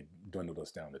going, but they dwindled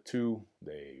us down to 2.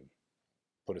 They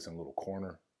put us in a little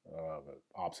corner of an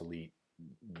obsolete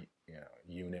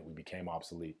unit. We became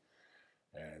obsolete.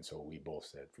 And so we both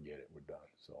said, forget it, we're done.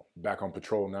 So back on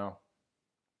patrol now,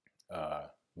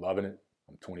 loving it.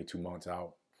 I'm 22 months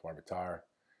out before I retire,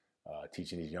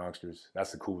 teaching these youngsters.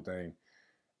 That's the cool thing.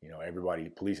 Everybody,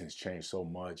 policing's changed so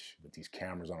much with these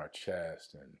cameras on our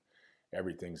chest and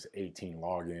everything's 18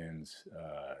 logins.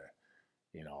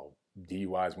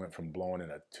 DUIs went from blowing in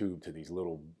a tube to these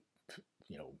little,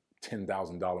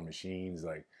 $10,000 machines.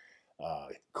 Like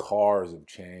cars have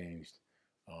changed.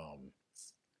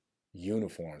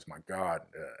 Uniforms, my God,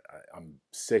 I'm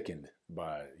sickened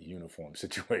by the uniform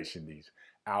situation. These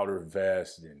outer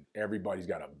vests, and everybody's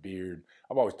got a beard.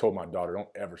 I've always told my daughter, don't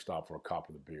ever stop for a cop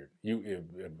with a beard. If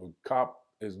a cop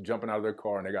is jumping out of their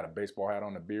car and they got a baseball hat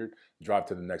on, a beard, drive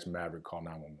to the next Maverick, call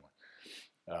 911.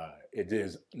 It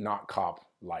is not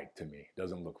cop-like to me.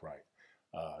 Doesn't look right.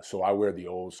 So I wear the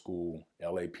old school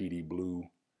LAPD blue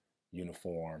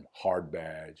uniform, hard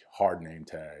badge, hard name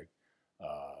tag,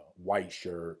 white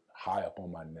shirt, high up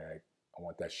on my neck. I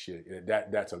want that shit.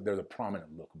 There's a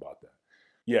prominent look about that.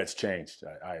 Yeah, it's changed.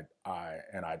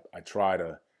 I try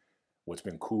to. What's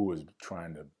been cool is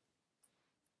trying to.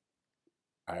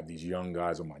 I have these young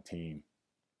guys on my team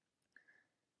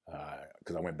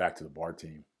because I went back to the bar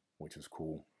team, which was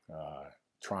cool.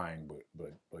 Trying,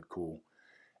 but cool.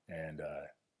 And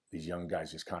these young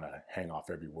guys just kind of hang off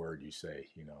every word you say.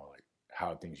 Like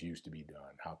how things used to be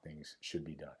done, how things should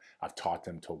be done. I've taught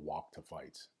them to walk to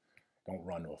fights. Don't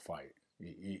run to a fight.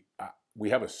 We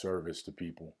have a service to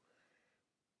people.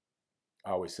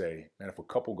 I always say, man, if a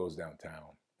couple goes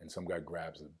downtown and some guy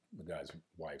grabs the guy's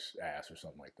wife's ass or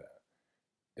something like that,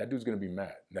 that dude's going to be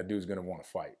mad. That dude's going to want to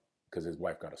fight because his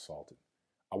wife got assaulted.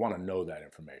 I want to know that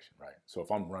information, right? So if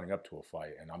I'm running up to a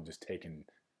fight and I'm just taking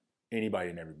anybody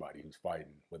and everybody who's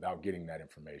fighting without getting that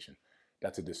information,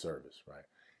 that's a disservice, right?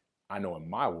 I know in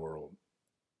my world,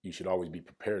 you should always be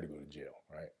prepared to go to jail,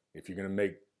 right? If you're going to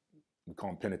make, we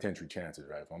call them penitentiary chances,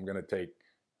 right? If I'm going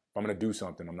to do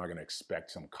something, I'm not going to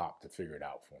expect some cop to figure it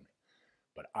out for me.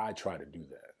 But I try to do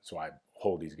that. So I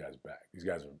hold these guys back. These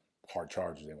guys are hard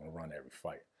chargers. They want to run every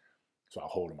fight. So I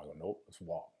hold them. I go, nope, let's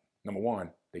walk. Number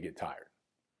one, they get tired,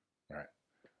 right?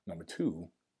 Number two,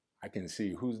 I can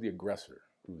see who's the aggressor,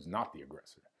 who's not the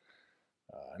aggressor.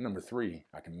 Number three,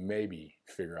 I can maybe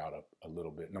figure out a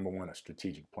little bit. Number one, a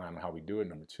strategic plan on how we do it.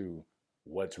 Number two,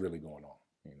 what's really going on,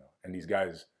 And these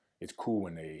guys, it's cool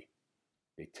when they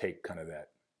take kind of that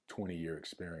 20-year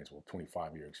experience,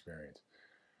 25-year experience,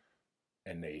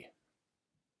 and they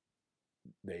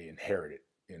inherit it,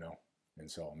 And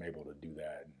so I'm able to do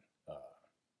that.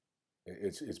 And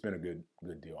it's been a good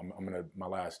deal. I'm gonna, my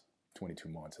last 22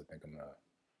 months, I think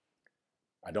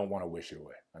I don't want to wish it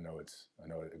away. I know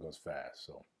it goes fast,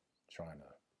 so trying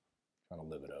to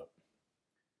live it up.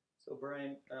 So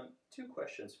Brian, 2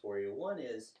 questions for you. One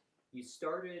is, you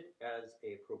started as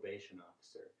a probation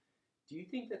officer. Do you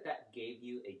think that gave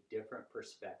you a different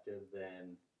perspective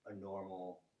than a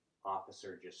normal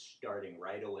officer just starting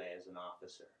right away as an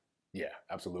officer? Yeah,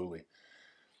 absolutely.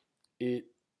 It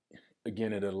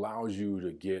allows you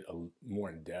to get more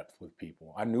in depth with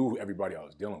people. I knew everybody I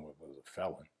was dealing with was a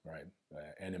felon, right?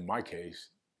 And in my case,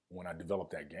 when I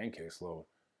developed that gang caseload,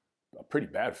 a pretty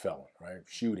bad felon, right?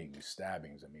 Shootings,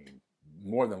 stabbings,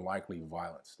 more than likely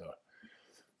violent stuff.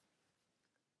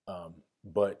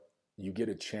 But you get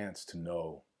a chance to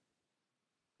know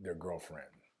their girlfriend,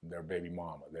 their baby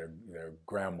mama, their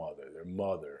grandmother, their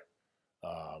mother.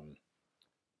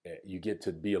 You get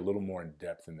to be a little more in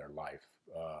depth in their life.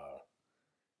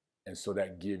 And so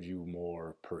that gives you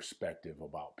more perspective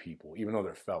about people, even though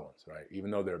they're felons, right? Even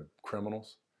though they're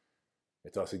criminals,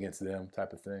 it's us against them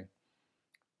type of thing.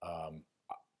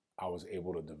 I was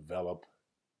able to develop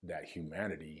that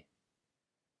humanity,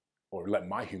 or let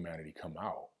my humanity come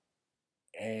out,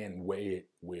 and weigh it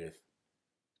with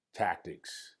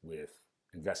tactics, with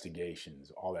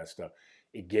investigations, all that stuff.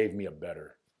 It gave me a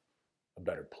better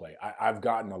play. I've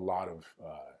gotten a lot of,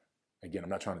 again, I'm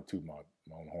not trying to toot my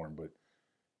own horn, but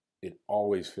it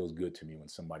always feels good to me when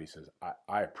somebody says,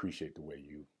 I appreciate the way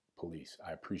you police.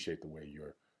 I appreciate the way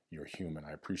you're human.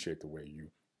 I appreciate the way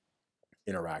you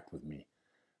interact with me.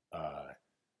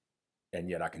 And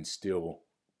yet I can still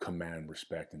command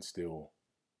respect and still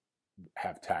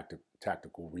have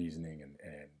tactical reasoning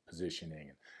and positioning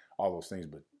and all those things,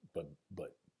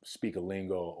 but speak a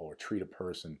lingo or treat a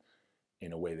person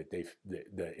in a way that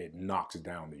that it knocks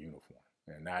down the uniform.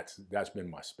 And that's been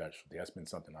my specialty. That's been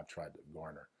something I've tried to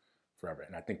garner forever.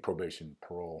 And I think probation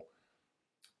parole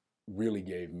really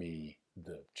gave me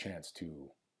the chance to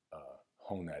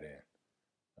hone that in,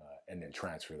 and then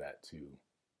transfer that to,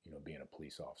 being a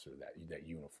police officer, that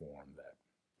uniform, that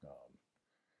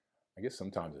I guess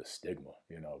sometimes a stigma,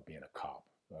 being a cop.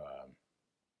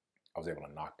 I was able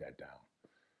to knock that down.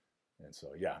 And so,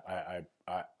 yeah,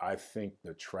 I think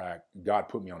God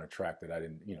put me on a track that I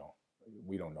didn't,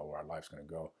 we don't know where our life's going to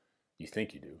go. You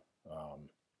think you do.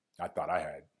 I thought I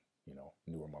had,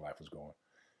 knew where my life was going.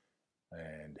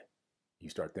 And you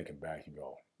start thinking back, you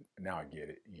go, now I get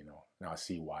it, now I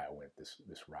see why I went this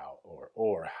route,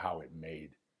 or how it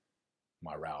made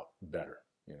my route better,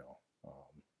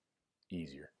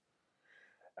 easier.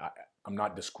 I'm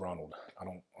not disgruntled.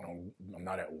 I'm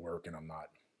not at work and I'm not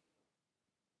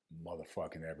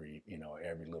motherfucking every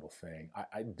little thing.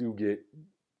 I do get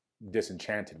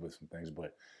disenchanted with some things,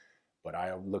 but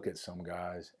I look at some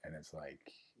guys and it's like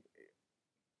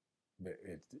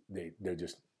they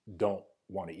just don't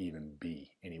want to even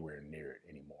be anywhere near it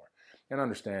anymore. And I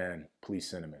understand police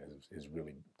sentiment is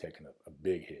really taking a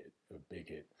big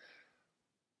hit.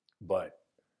 But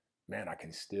man, I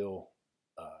can still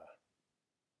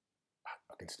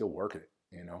work it,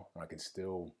 I can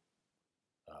still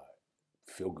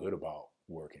feel good about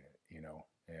working it,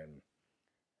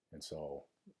 and so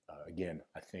again,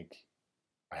 I think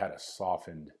I had a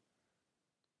softened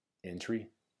entry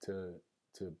to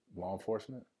law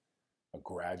enforcement, a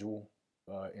gradual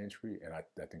entry, and I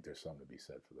think there's something to be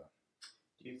said for that.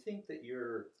 Do you think that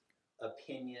your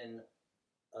opinion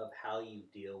of how you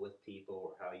deal with people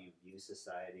or how you view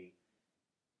society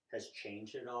has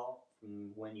changed at all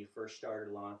from when you first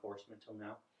started law enforcement till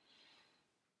now?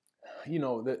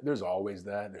 There's always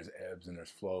that. There's ebbs and there's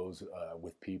flows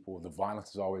with people. The violence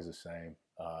is always the same.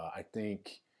 I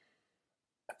think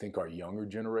our younger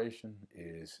generation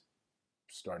is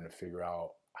starting to figure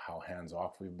out how hands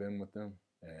off we've been with them,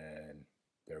 and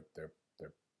they're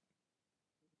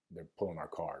pulling our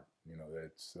card.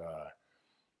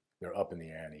 They're upping the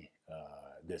ante.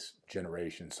 This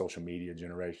generation, social media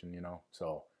generation,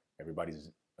 so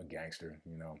everybody's a gangster.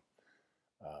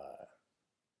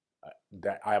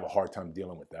 That I have a hard time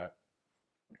dealing with that.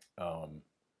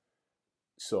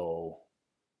 So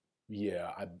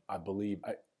yeah, I believe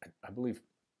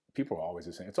people are always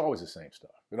the same. It's always the same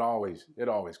stuff. It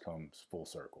always comes full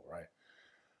circle, right?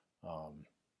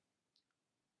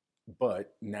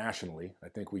 But nationally, I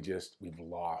think we've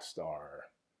lost our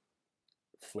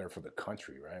flair for the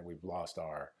country, right? We've lost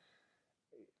our.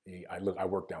 I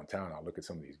work downtown. I look at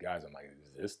some of these guys. I'm like,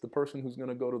 is this the person who's going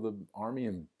to go to the Army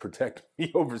and protect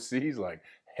me overseas? Like,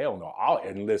 hell no. I'll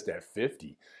enlist at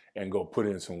 50 and go put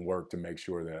in some work to make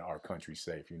sure that our country's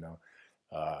safe.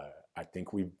 I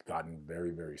think we've gotten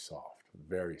very, very soft,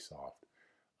 very soft.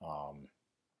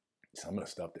 Some of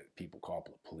the stuff that people call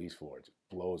the police for, it just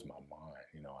blows my mind.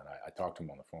 And I talk to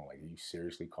them on the phone, like, you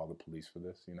seriously call the police for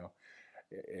this?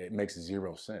 It makes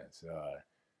zero sense.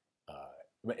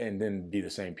 And then be the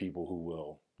same people who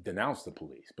will denounce the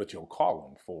police, but you'll call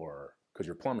them because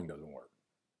your plumbing doesn't work.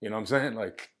 You know what I'm saying?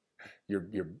 Like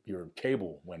your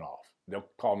cable went off. They'll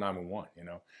call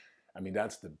 911. I mean,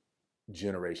 that's the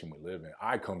generation we live in.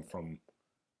 I come from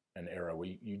an era where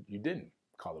you didn't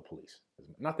call the police.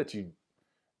 Not that I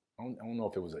don't know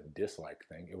if it was a dislike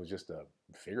thing. It was just a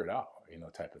figure it out,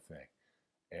 type of thing,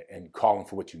 and call them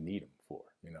for what you need them for,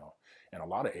 And a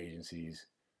lot of agencies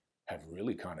have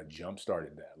really kind of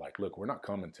jump-started that. Like, look, we're not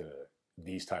coming to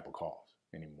these type of calls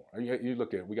anymore. You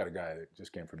look at, we got a guy that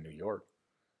just came from New York.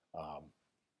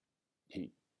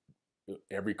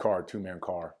 Every car, two-man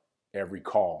car, every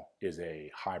call is a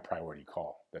high priority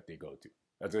call that they go to.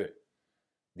 That's it.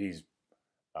 These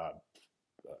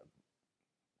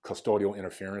custodial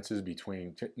interferences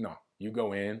no, you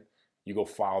go in, you go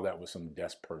file that with some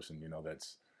desk person,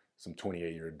 that's some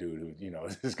 28-year dude who,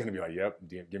 is going to be like, yep,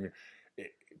 give me,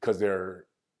 because they're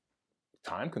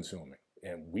time consuming,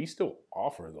 and we still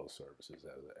offer those services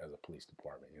as a police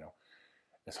department.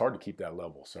 It's hard to keep that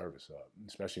level of service up,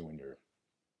 especially when you're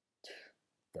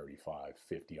 35,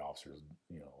 50 officers,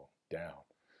 down.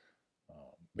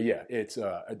 But yeah, it's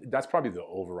that's probably the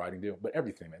overriding deal. But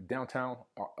everything, man, downtown,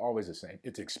 always the same.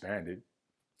 It's expanded.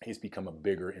 It's become a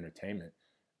bigger entertainment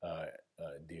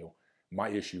deal. My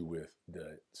issue with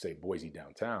say Boise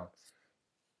downtown,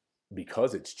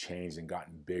 because it's changed and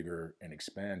gotten bigger and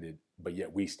expanded, but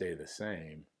yet we stay the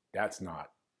same, that's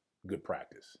not good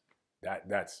practice.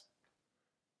 That's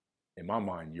in my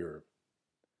mind, you're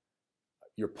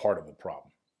part of the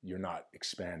problem. You're not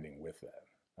expanding with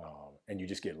that. And you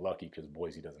just get lucky because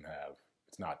Boise doesn't have,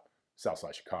 it's not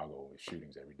Southside Chicago with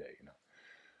shootings every day, you know.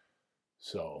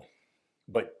 So,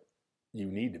 but you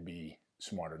need to be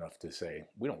smart enough to say,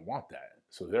 we don't want that.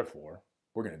 So therefore,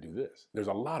 we're going to do this. There's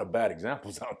a lot of bad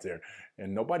examples out there,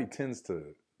 and nobody tends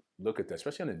to look at that,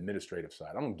 especially on the administrative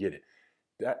side. I don't get it.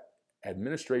 That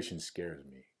administration scares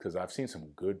me because I've seen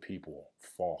some good people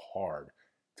fall hard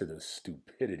to the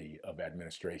stupidity of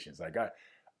administrations. Like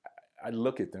I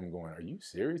look at them going, are you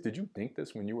serious? Did you think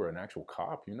this when you were an actual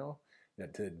cop, you know,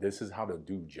 that this is how to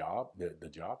do the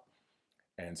job?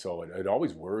 And so it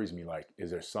always worries me, like, is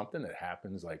there something that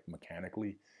happens like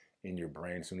mechanically in your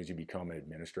brain as soon as you become an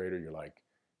administrator? You're like,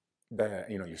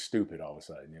 that, you know, you're stupid all of a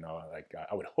sudden, you know, like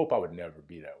I would hope I would never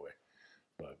be that way,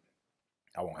 but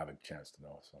I won't have a chance to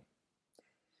know. So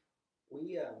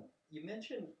you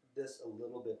mentioned this a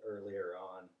little bit earlier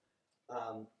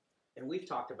on, and we've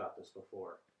talked about this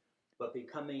before, but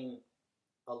becoming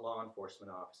a law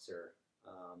enforcement officer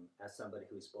as somebody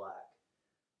who's black,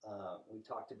 we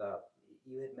talked about,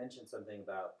 you had mentioned something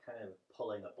about kind of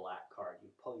pulling a black card. You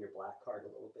pull your black card a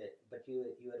little bit, but you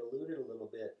had alluded a little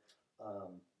bit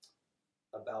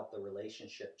about the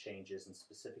relationship changes, and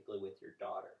specifically with your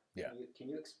daughter. Yeah. Can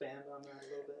you expand on that a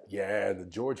little bit? Yeah, the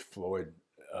George Floyd,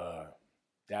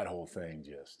 that whole thing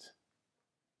just,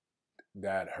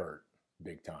 that hurt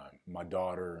big time. Me and my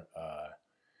daughter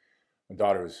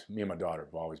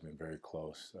have always been very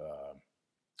close.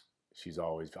 I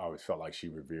always felt like she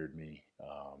revered me.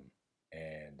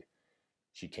 And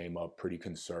she came up pretty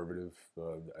conservative.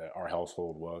 Our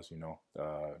household was, you know,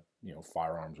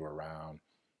 firearms were around.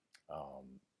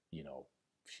 You know,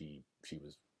 she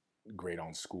was great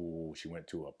on school. She went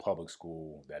to a public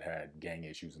school that had gang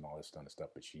issues and all this kind of stuff,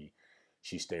 but she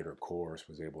stayed her course,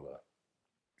 was able to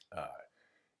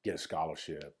get a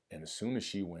scholarship. And as soon as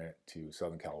she went to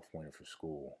Southern California for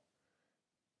school,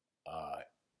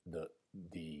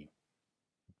 the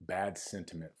bad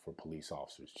sentiment for police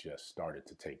officers just started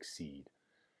to take seed.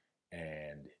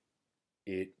 And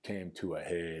it came to a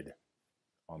head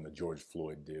on the George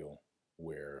Floyd deal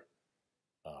where,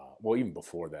 well, even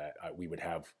before that, we would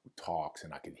have talks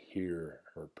and I could hear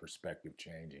her perspective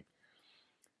changing.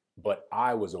 But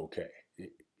I was okay.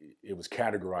 It was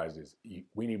categorized as,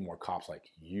 we need more cops like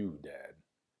you, Dad,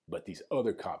 but these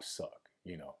other cops suck,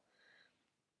 you know.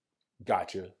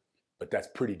 Gotcha, but that's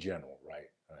pretty general, right?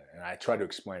 And I tried to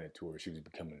explain it to her. She was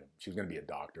going to be a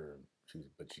doctor,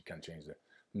 but she kind of changed it.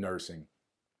 Nursing.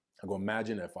 I go,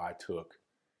 imagine if I took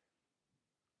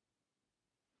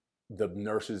the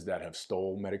nurses that have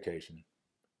stole medication,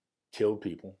 killed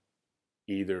people,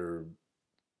 either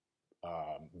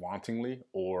wantingly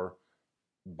or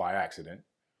by accident,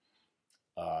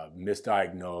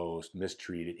 misdiagnosed,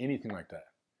 mistreated, anything like that.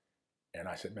 And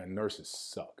I said, man, nurses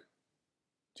suck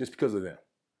just because of them.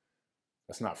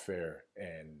 That's not fair.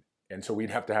 And so we'd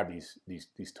have to have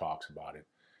these talks about it.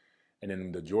 And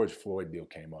then the George Floyd deal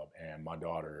came up, and my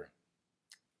daughter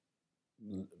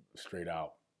straight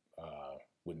out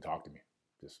wouldn't talk to me,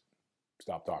 just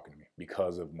stopped talking to me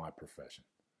because of my profession.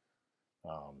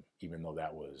 Even though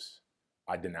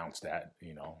I denounced that,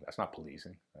 you know, that's not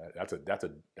policing. That's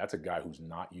a guy who's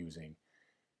not using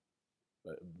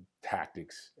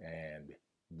tactics and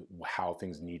how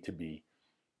things need to be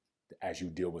as you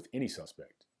deal with any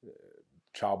suspect,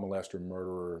 child molester,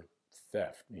 murderer,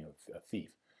 theft, you know, a thief.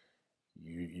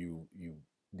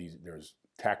 There's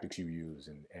tactics you use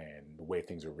and the way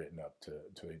things are written up to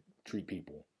treat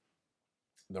people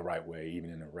the right way, even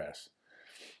in arrests.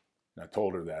 And I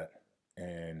told her that,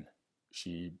 and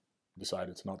she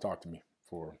decided to not talk to me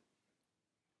for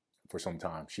some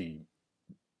time.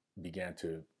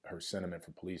 Her sentiment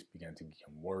for police began to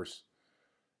become worse.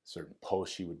 Certain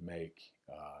posts she would make.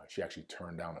 She actually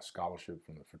turned down a scholarship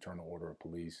from the Fraternal Order of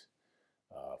Police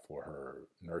for her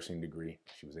nursing degree.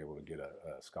 She was able to get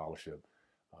a scholarship,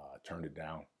 turned it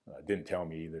down. Didn't tell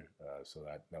me either, so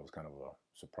that was kind of a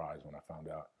surprise when I found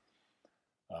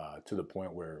out. To the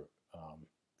point where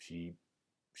she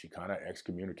kind of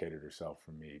excommunicated herself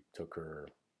from me, took her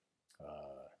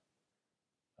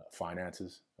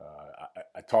finances.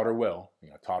 I taught her well, you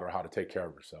know, taught her how to take care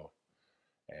of herself.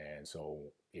 And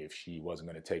so if she wasn't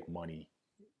going to take money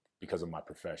because of my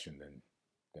profession,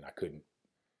 then I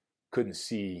couldn't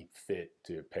see fit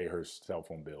to pay her cell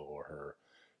phone bill or her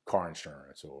car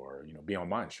insurance or, you know, be on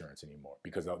my insurance anymore,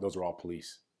 because those are all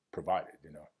police provided,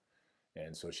 you know.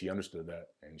 And so she understood that.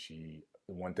 And the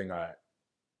one thing I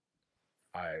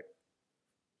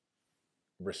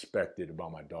respected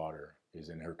about my daughter is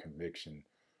in her conviction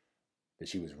that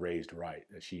she was raised right,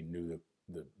 that she knew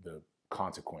the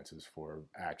consequences for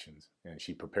actions, and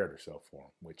she prepared herself for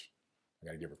them, which I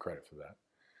got to give her credit for that.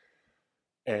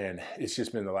 And it's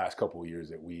just been the last couple of years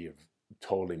that we have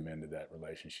totally mended that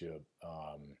relationship.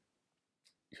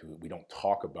 We don't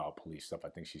talk about police stuff. I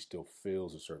think she still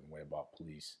feels a certain way about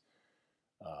police,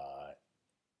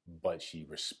 but she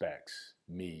respects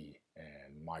me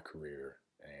and my career,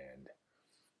 and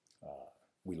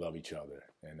we love each other,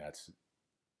 and that's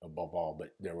above all.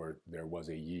 But there was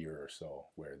a year or so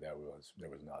where there was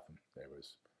nothing. There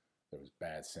was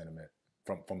bad sentiment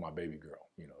from my baby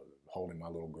girl. You know, holding my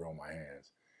little girl in my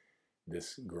hands.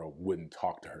 This girl wouldn't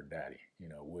talk to her daddy. You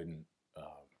know, wouldn't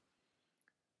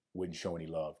show any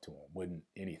love to him. Wouldn't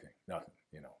anything. Nothing.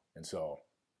 You know, and so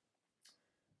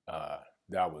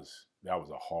that was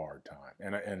a hard time.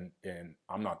 And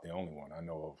I'm not the only one. I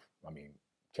know of. I mean,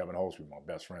 Kevin Holsby, my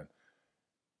best friend.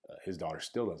 His daughter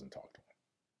still doesn't talk to him.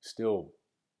 Still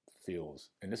feels,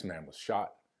 and this man was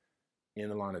shot in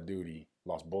the line of duty,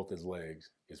 lost both his legs,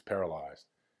 is paralyzed,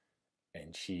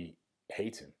 and she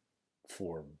hates him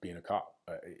for being a cop.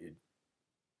 You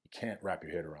can't wrap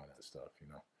your head around that stuff, you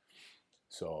know.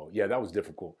 So yeah, that was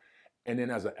difficult. And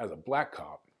then as a black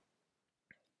cop,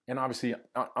 and obviously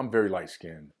I'm very light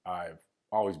skinned. I've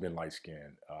always been light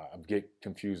skinned. I get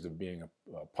confused of being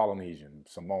a Polynesian,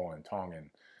 Samoan,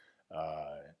 Tongan.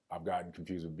 I've gotten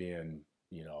confused with being,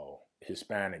 you know,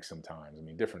 Hispanic sometimes. I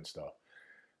mean, different stuff.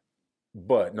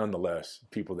 But nonetheless,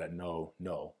 people that know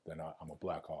that I'm a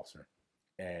black officer,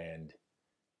 and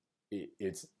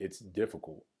it's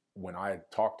difficult when I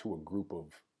talk to a group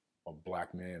of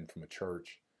black men from a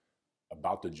church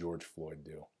about the George Floyd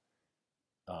deal,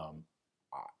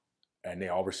 and they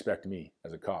all respect me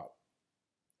as a cop.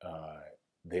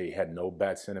 They had no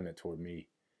bad sentiment toward me.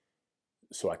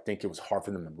 So I think it was hard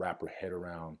for them to wrap their head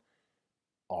around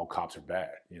all cops are bad,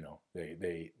 you know.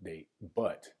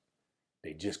 But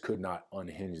they just could not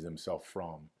unhinge themselves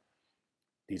from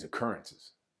these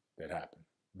occurrences that happen.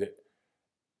 That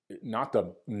not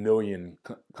the million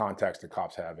contacts that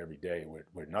cops have every day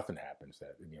where nothing happens,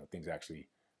 that, you know, things actually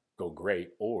go great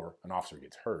or an officer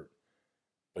gets hurt.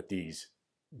 But these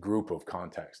group of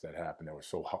contacts that happen that were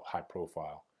so high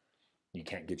profile, you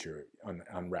can't get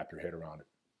unwrap your head around it.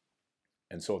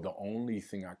 And so the only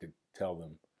thing I could tell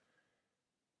them,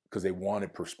 because they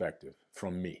wanted perspective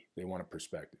from me, they wanted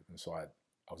perspective. And so I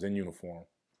was in uniform.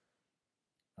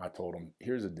 I told them,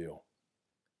 here's the deal.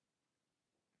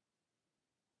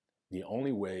 The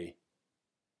only way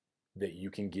that you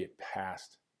can get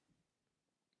past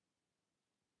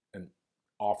an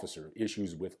officer,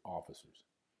 issues with officers,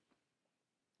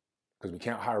 because we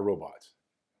can't hire robots.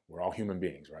 We're all human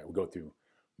beings, right? We go through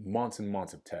months and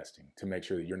months of testing to make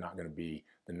sure that you're not going to be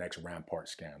the next Rampart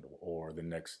scandal or the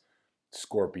next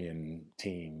Scorpion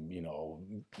team, you know,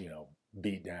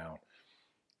 beat down.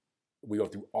 We go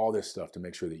through all this stuff to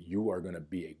make sure that you are going to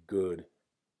be a good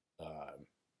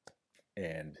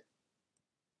and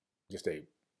just a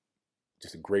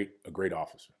great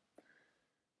officer.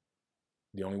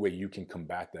 The only way you can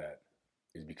combat that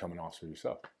is become an officer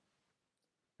yourself.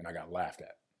 And I got laughed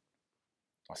at.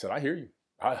 I said, I hear you.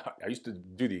 I used to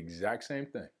do the exact same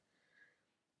thing.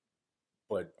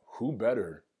 But who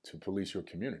better to police your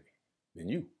community than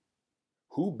you?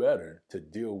 Who better to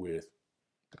deal with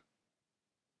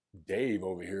Dave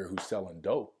over here who's selling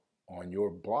dope on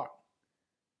your block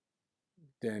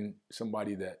than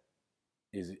somebody that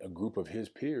is a group of his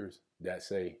peers that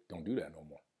say, don't do that no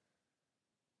more,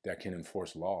 that can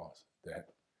enforce laws, that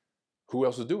who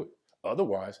else will do it?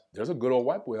 Otherwise, there's a good old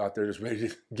white boy out there that's ready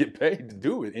to get paid to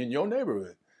do it in your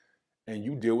neighborhood. And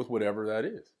you deal with whatever that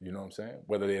is. You know what I'm saying?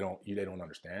 Whether they don't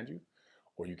understand you,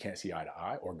 or you can't see eye to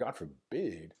eye, or God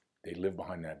forbid, they live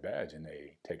behind that badge and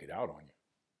they take it out on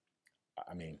you.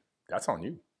 I mean, that's on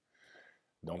you.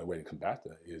 The only way to combat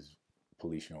that is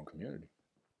police your own community.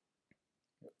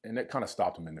 And that kind of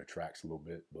stopped them in their tracks a little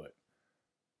bit. But,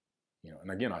 you know, and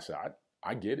again, I said,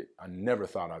 I get it. I never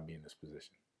thought I'd be in this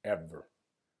position, ever.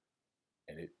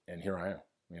 And here I am,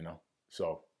 you know.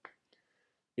 So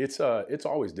it's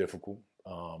always difficult.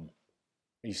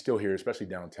 You still hear, especially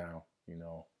downtown, you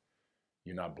know,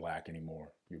 you're not black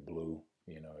anymore, you're blue,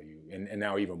 you know, and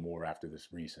now even more after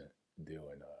this recent deal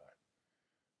in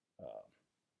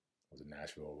was it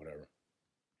Nashville or whatever,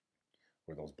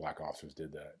 where those black officers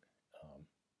did that.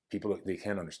 People, they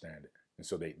can't understand it. And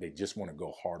so they just want to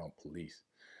go hard on police.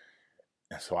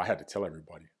 And so I had to tell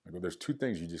everybody, I go, there's two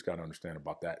things you just got to understand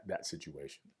about that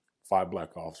situation. 5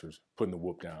 black officers putting the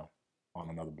whoop down on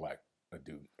another a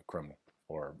dude, a criminal,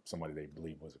 or somebody they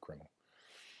believe was a criminal.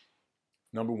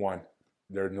 Number one,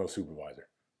 there's no supervisor.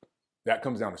 That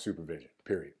comes down to supervision,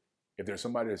 period. If there's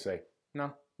somebody to say,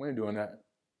 no, we ain't doing that,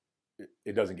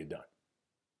 it doesn't get done.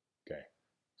 Okay,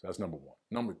 so that's number one.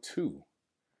 Number two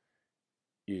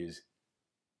is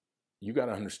you got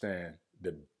to understand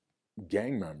that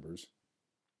gang members,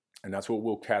 and that's what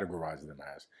we'll categorize them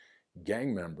as,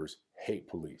 gang members hate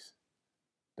police.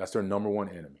 That's their number one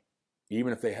enemy.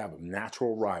 Even if they have a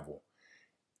natural rival,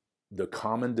 the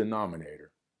common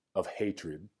denominator of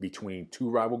hatred between two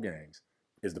rival gangs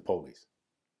is the police.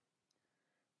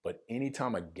 But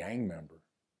anytime a gang member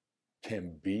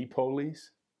can be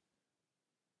police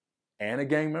and a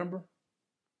gang member,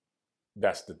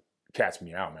 that's the cat's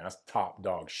me out, man. That's top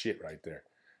dog shit right there.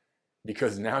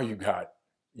 Because now you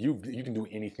can do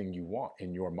anything you want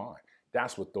in your mind.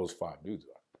 That's what those 5 dudes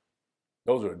are.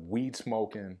 Those are weed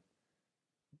smoking,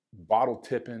 bottle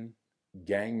tipping,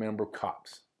 gang member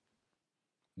cops.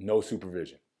 No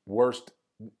supervision. Worst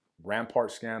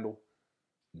Rampart scandal,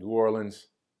 New Orleans.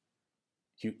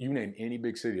 You name any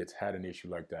big city that's had an issue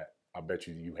like that, I bet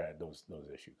you had those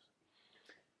issues.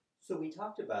 So we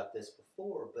talked about this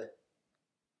before, but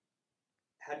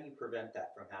how do you prevent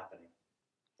that from happening?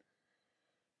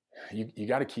 You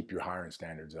got to keep your hiring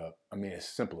standards up. I mean, as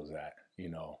simple as that, you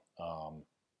know.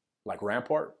 Like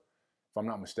Rampart, if I'm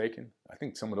not mistaken, I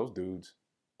think some of those dudes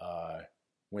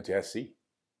went to SC,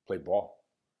 played ball.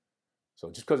 So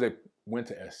just because they went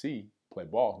to SC, play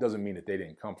ball, doesn't mean that they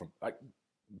didn't come from, like,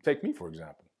 take me, for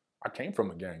example. I came from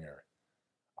a gang area.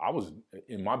 I was,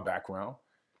 in my background,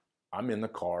 I'm in the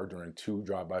car during 2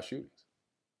 drive-by shootings.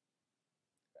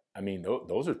 I mean,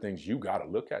 those are things you got to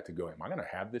look at to go, am I going to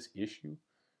have this issue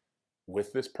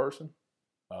with this person?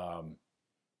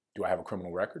 Do I have a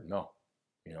criminal record? No.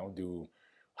 You know,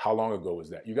 how long ago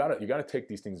was that? You gotta take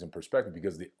these things in perspective,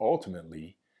 because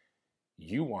ultimately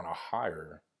you want to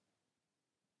hire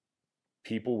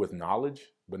people with knowledge,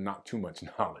 but not too much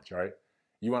knowledge, right?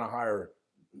 You want to hire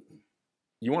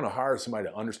somebody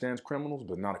that understands criminals,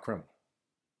 but not a criminal.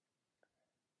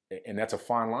 And that's a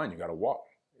fine line you got to walk.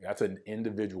 That's an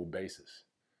individual basis.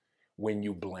 When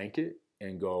you blanket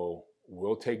and go,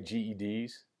 we'll take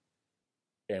GEDs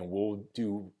and we'll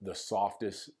do the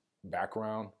softest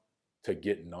background to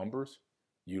get numbers,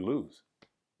 you lose.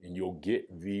 And you'll get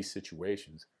these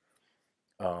situations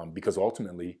because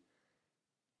ultimately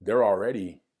they're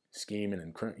already scheming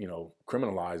and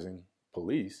criminalizing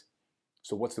police.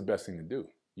 So what's the best thing to do?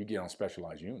 You get on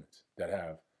specialized units that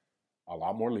have a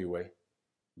lot more leeway,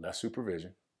 less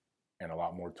supervision, and a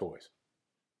lot more toys.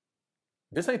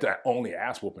 This ain't the only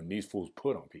ass whooping these fools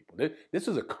put on people. This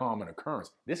is a common occurrence.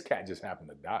 This cat just happened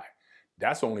to die.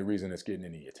 That's the only reason it's getting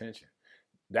any attention.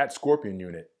 That Scorpion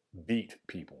unit beat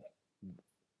people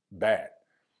bad.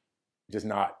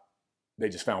 They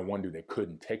just found one dude that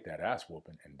couldn't take that ass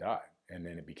whooping and died. And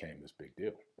then it became this big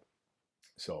deal.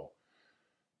 So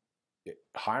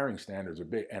hiring standards are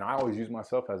big. And I always use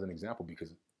myself as an example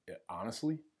because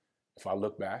honestly, if I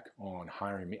look back on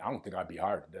hiring me, I don't think I'd be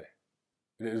hired today.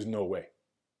 There's no way.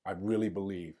 I really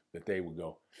believe that they would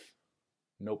go,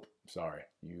 nope, sorry,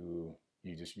 your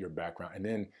background. And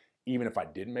then even if I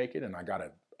did make it and I got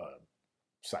a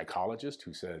psychologist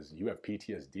who says you have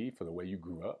PTSD for the way you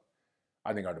grew up,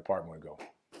 I think our department would go,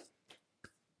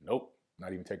 nope,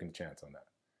 not even taking a chance on that.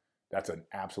 That's an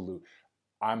absolute,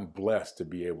 I'm blessed to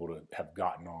be able to have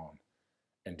gotten on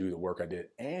and do the work I did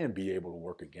and be able to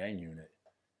work a gang unit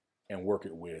and work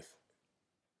it with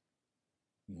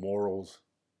morals,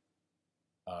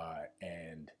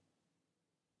 and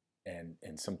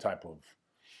some type of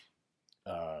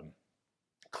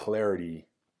clarity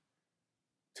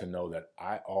to know that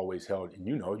I always held, and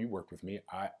you worked with me,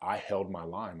 I held my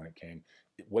line when it came,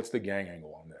 what's the gang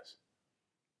angle on this?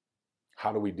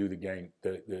 How do we do the gang,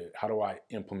 how do I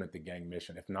implement the gang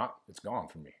mission? If not, it's gone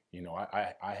for me.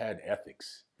 I had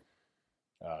ethics,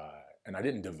 and I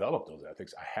didn't develop those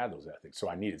ethics. I had those ethics. So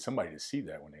I needed somebody to see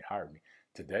that when they hired me.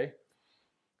 Today,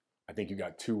 I think you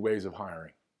got 2 ways of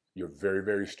hiring. You're very,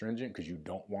 very stringent because you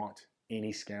don't want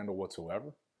any scandal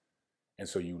whatsoever. And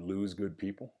so you lose good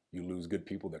people. You lose good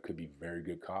people that could be very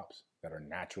good cops, that are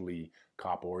naturally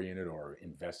cop-oriented or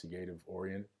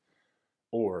investigative-oriented.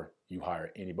 Or you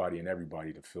hire anybody and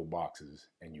everybody to fill boxes,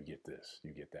 and you get this.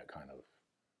 You get that kind of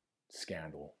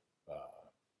scandal,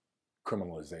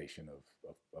 criminalization of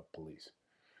police.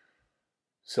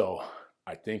 So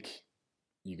I think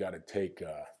you got to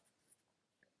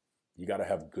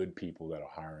have good people that are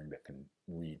hiring that can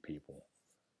read people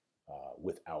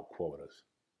without quotas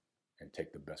and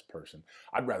take the best person.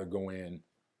 I'd rather go in,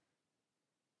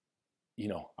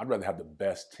 I'd rather have the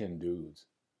best 10 dudes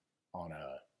on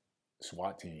a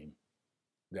SWAT team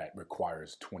that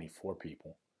requires 24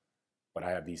 people, but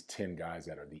I have these 10 guys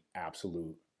that are the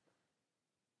absolute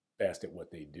best at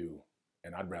what they do.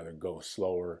 And I'd rather go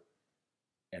slower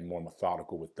and more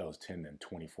methodical with those 10 than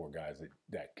 24 guys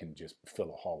that can just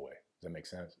fill a hallway. Does that make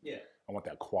sense? Yeah. I want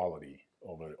that quality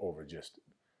over just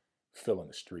filling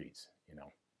the streets, you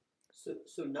know.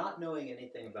 So not knowing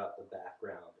anything about the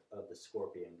background of the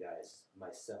Scorpion guys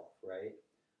myself, right?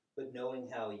 But knowing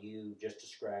how you just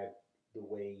described the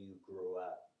way you grew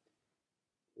up,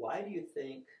 why do you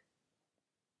think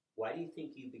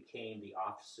you became the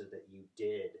officer that you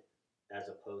did as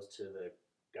opposed to the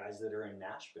guys that are in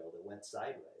Nashville that went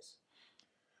sideways?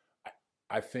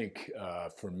 I think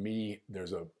for me,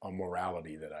 there's a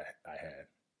morality that I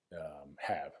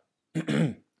have.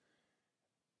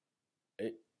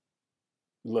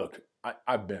 Look,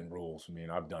 I've bent rules. I mean,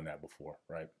 I've done that before,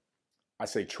 right? I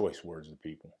say choice words to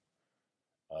people.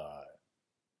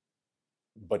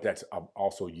 But I've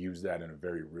also used that in a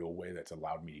very real way that's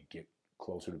allowed me to get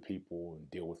closer to people and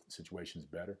deal with situations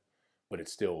better. But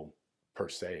it's still, per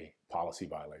se, policy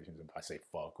violations. If I say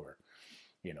fuck or,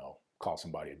 you know, call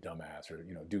somebody a dumbass or,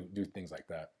 you know, do things like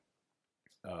that.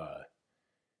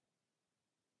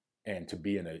 And to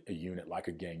be in a unit like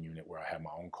a gang unit where I had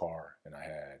my own car and I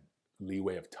had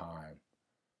leeway of time,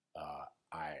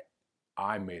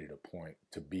 I made it a point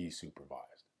to be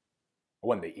supervised. I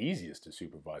wasn't the easiest to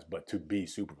supervise, but to be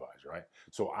supervised, right?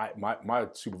 So my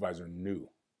supervisor knew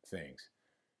things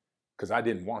because I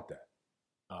didn't want that.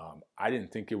 I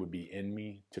didn't think it would be in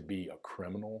me to be a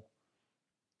criminal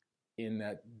in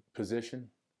that position,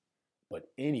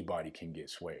 but anybody can get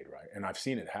swayed, right? And I've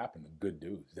seen it happen to good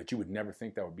dudes that you would never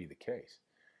think that would be the case.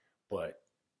 But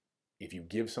if you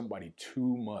give somebody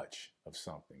too much of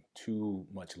something, too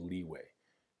much leeway,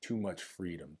 too much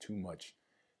freedom, too much,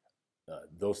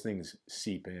 those things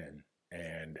seep in.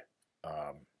 And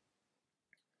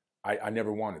I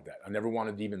never wanted that. I never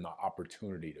wanted even the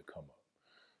opportunity to come up.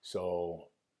 So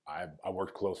I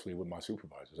worked closely with my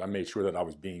supervisors. I made sure that I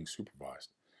was being supervised.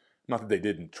 Not that they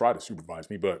didn't try to supervise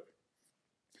me, but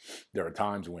there are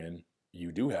times when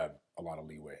you do have a lot of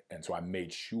leeway. And so I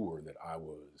made sure that I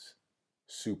was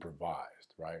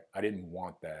supervised, right? I didn't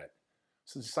want that.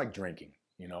 So it's just like drinking,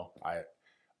 you know,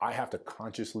 I have to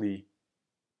consciously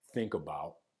think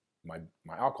about my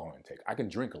alcohol intake. I can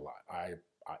drink a lot.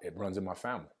 It runs in my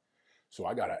family. So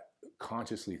I got to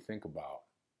consciously think about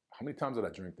how many times did I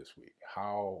drink this week?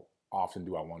 How often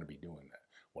do I want to be doing that?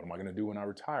 What am I going to do when I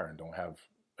retire and don't have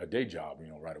a day job, you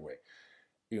know, right away?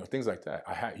 You know, things like that.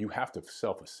 You have to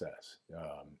self-assess.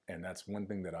 And that's one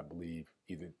thing that I believe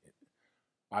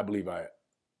I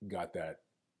got that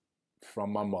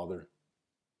from my mother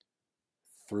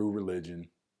through religion,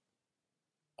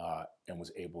 and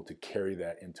was able to carry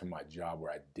that into my job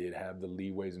where I did have the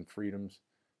leeways and freedoms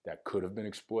that could have been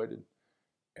exploited.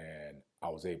 And I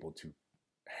was able to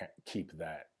keep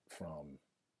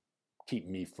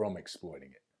me from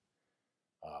exploiting it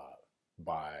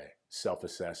by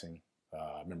self-assessing.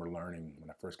 I remember learning when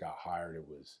I first got hired, it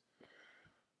was,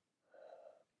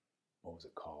 what was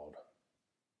it called?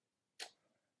 I'm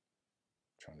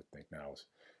trying to think now.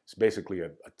 It's basically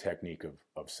a technique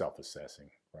of self-assessing,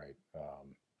 right?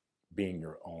 Being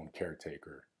your own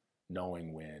caretaker,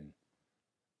 knowing when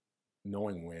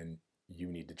you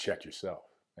need to check yourself.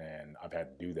 And I've had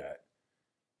to do that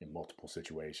in multiple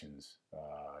situations.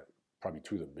 Probably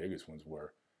two of the biggest ones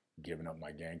were giving up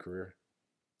my gang career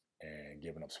and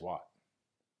giving up SWAT.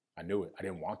 I knew it. I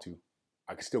didn't want to.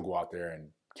 I could still go out there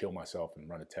and kill myself and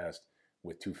run a test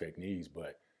with 2 fake knees,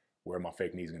 but where are my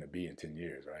fake knees going to be in 10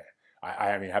 years, right?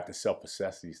 I mean, I have to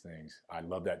self-assess these things. I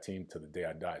love that team till the day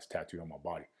I die. It's tattooed on my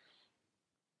body.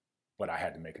 But I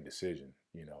had to make a decision,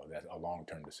 you know, that's a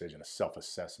long-term decision, a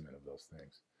self-assessment of those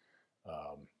things.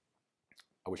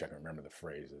 I wish I could remember the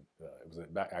phrase. It was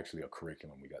actually a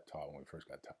curriculum we got taught when we first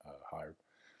got hired.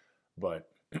 But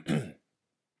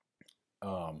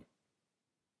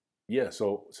yeah,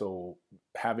 so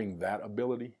having that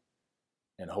ability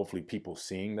and hopefully people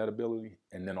seeing that ability,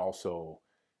 and then also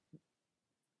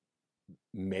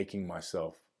making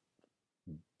myself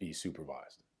be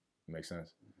supervised. Make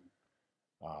sense?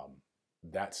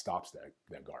 That stops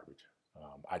that garbage,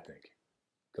 I think.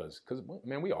 Because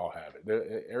man, we all have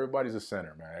it. Everybody's a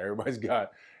sinner, man. Everybody's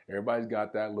got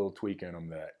that little tweak in them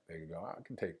that they go, I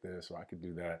can take this or I can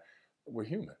do that. We're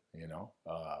human, you know.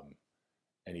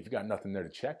 And if you got nothing there to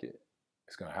check it,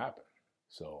 it's gonna happen.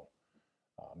 So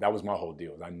that was my whole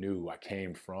deal. I knew I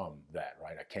came from that,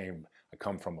 right? I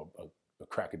come from a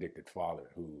crack addicted father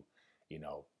who, you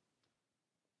know,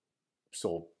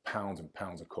 sold pounds and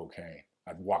pounds of cocaine.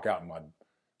 I'd walk out in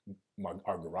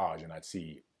our garage and I'd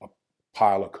see a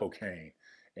pile of cocaine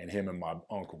and him and my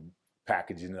uncle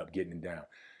packaging it up, getting it down,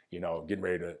 you know, getting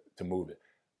ready to move it.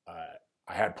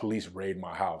 I had police raid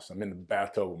my house. I'm in the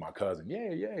bathtub with my cousin,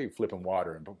 yay, flipping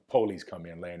water, and police come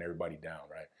in, laying everybody down,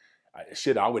 right?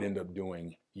 Shit I would end up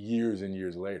doing years and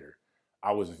years later.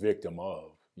 I was victim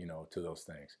of, to those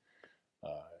things.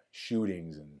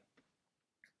 Shootings and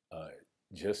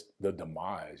just the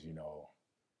demise,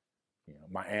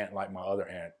 my aunt, like my other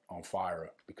aunt, on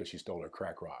fire because she stole her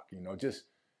crack rock,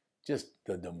 just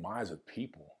the demise of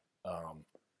people.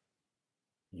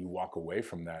 You walk away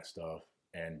from that stuff,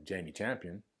 and Jamie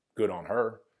Champion, good on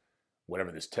her,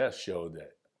 whatever this test showed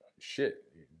that, shit,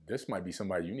 this might be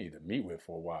somebody you need to meet with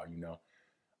for a while,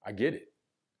 I get it.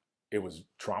 It was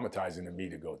traumatizing to me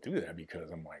to go through that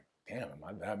because I'm like, damn, am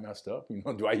I that messed up?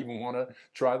 Do I even want to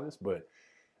try this?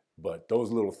 But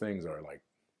those little things are like,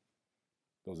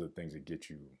 those are the things that get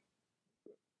you,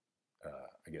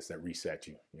 I guess, that reset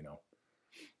you,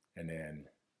 and then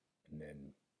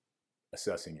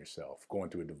assessing yourself, going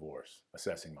through a divorce,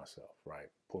 assessing myself, right?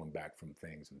 Pulling back from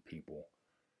things and people,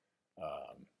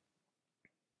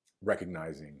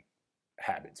 recognizing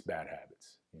habits, bad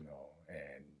habits,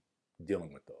 and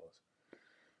dealing with those.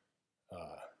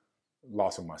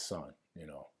 Loss of my son,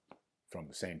 from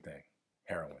the same thing,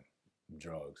 heroin,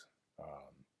 drugs,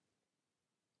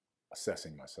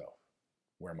 assessing myself.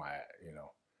 Where am I at,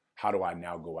 How do I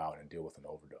now go out and deal with an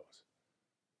overdose?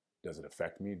 Does it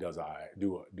affect me?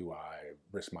 Do I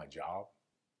risk my job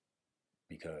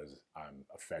because I'm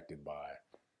affected by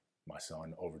my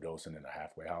son overdosing in a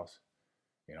halfway house?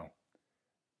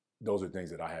 Those are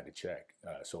things that I had to check.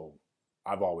 So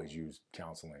I've always used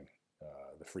counseling,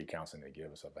 the free counseling they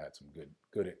give us. I've had some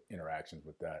good interactions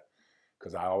with that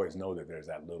because I always know that there's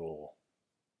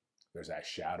that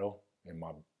shadow in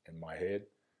my head,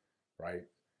 right?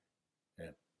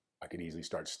 And I could easily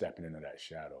start stepping into that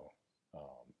shadow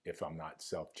if I'm not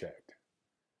self-checked.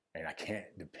 And I can't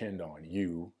depend on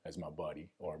you as my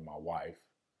buddy or my wife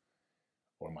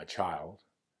or my child.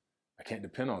 I can't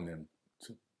depend on them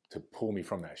to pull me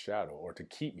from that shadow or to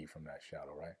keep me from that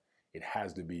shadow, right? It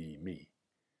has to be me.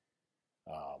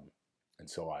 And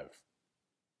so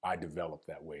I developed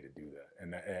that way to do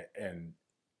that. And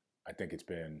I think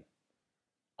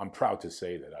I'm proud to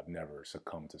say that I've never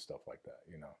succumbed to stuff like that,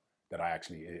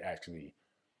 that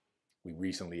we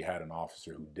recently had an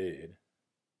officer who did.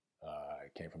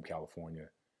 Came from California,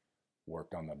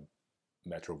 worked on the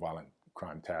Metro Violent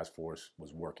Crime Task Force,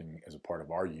 was working as a part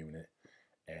of our unit,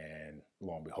 and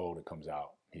lo and behold, it comes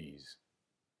out he's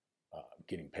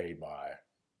getting paid by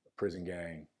a prison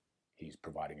gang. He's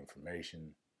providing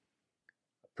information.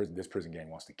 This prison gang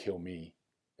wants to kill me.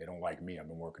 They don't like me. I'm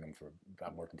working for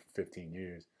 15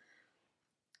 years,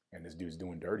 and this dude's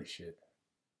doing dirty shit,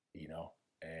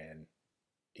 and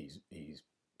he's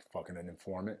fucking an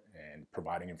informant and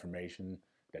providing information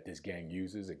that this gang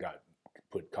uses. It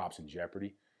put cops in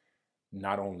jeopardy.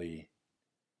 Not only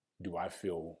do I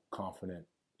feel confident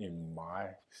in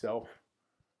myself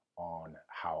on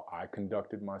how I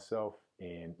conducted myself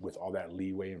and with all that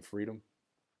leeway and freedom,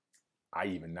 I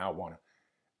even now want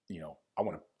to, I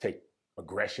want to take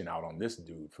aggression out on this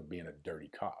dude for being a dirty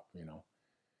cop,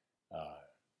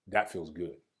 that feels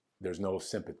good. There's no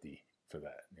sympathy for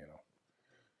that,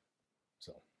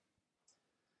 So.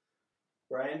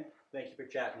 Brian, thank you for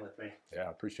chatting with me. Yeah,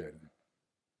 I appreciate it.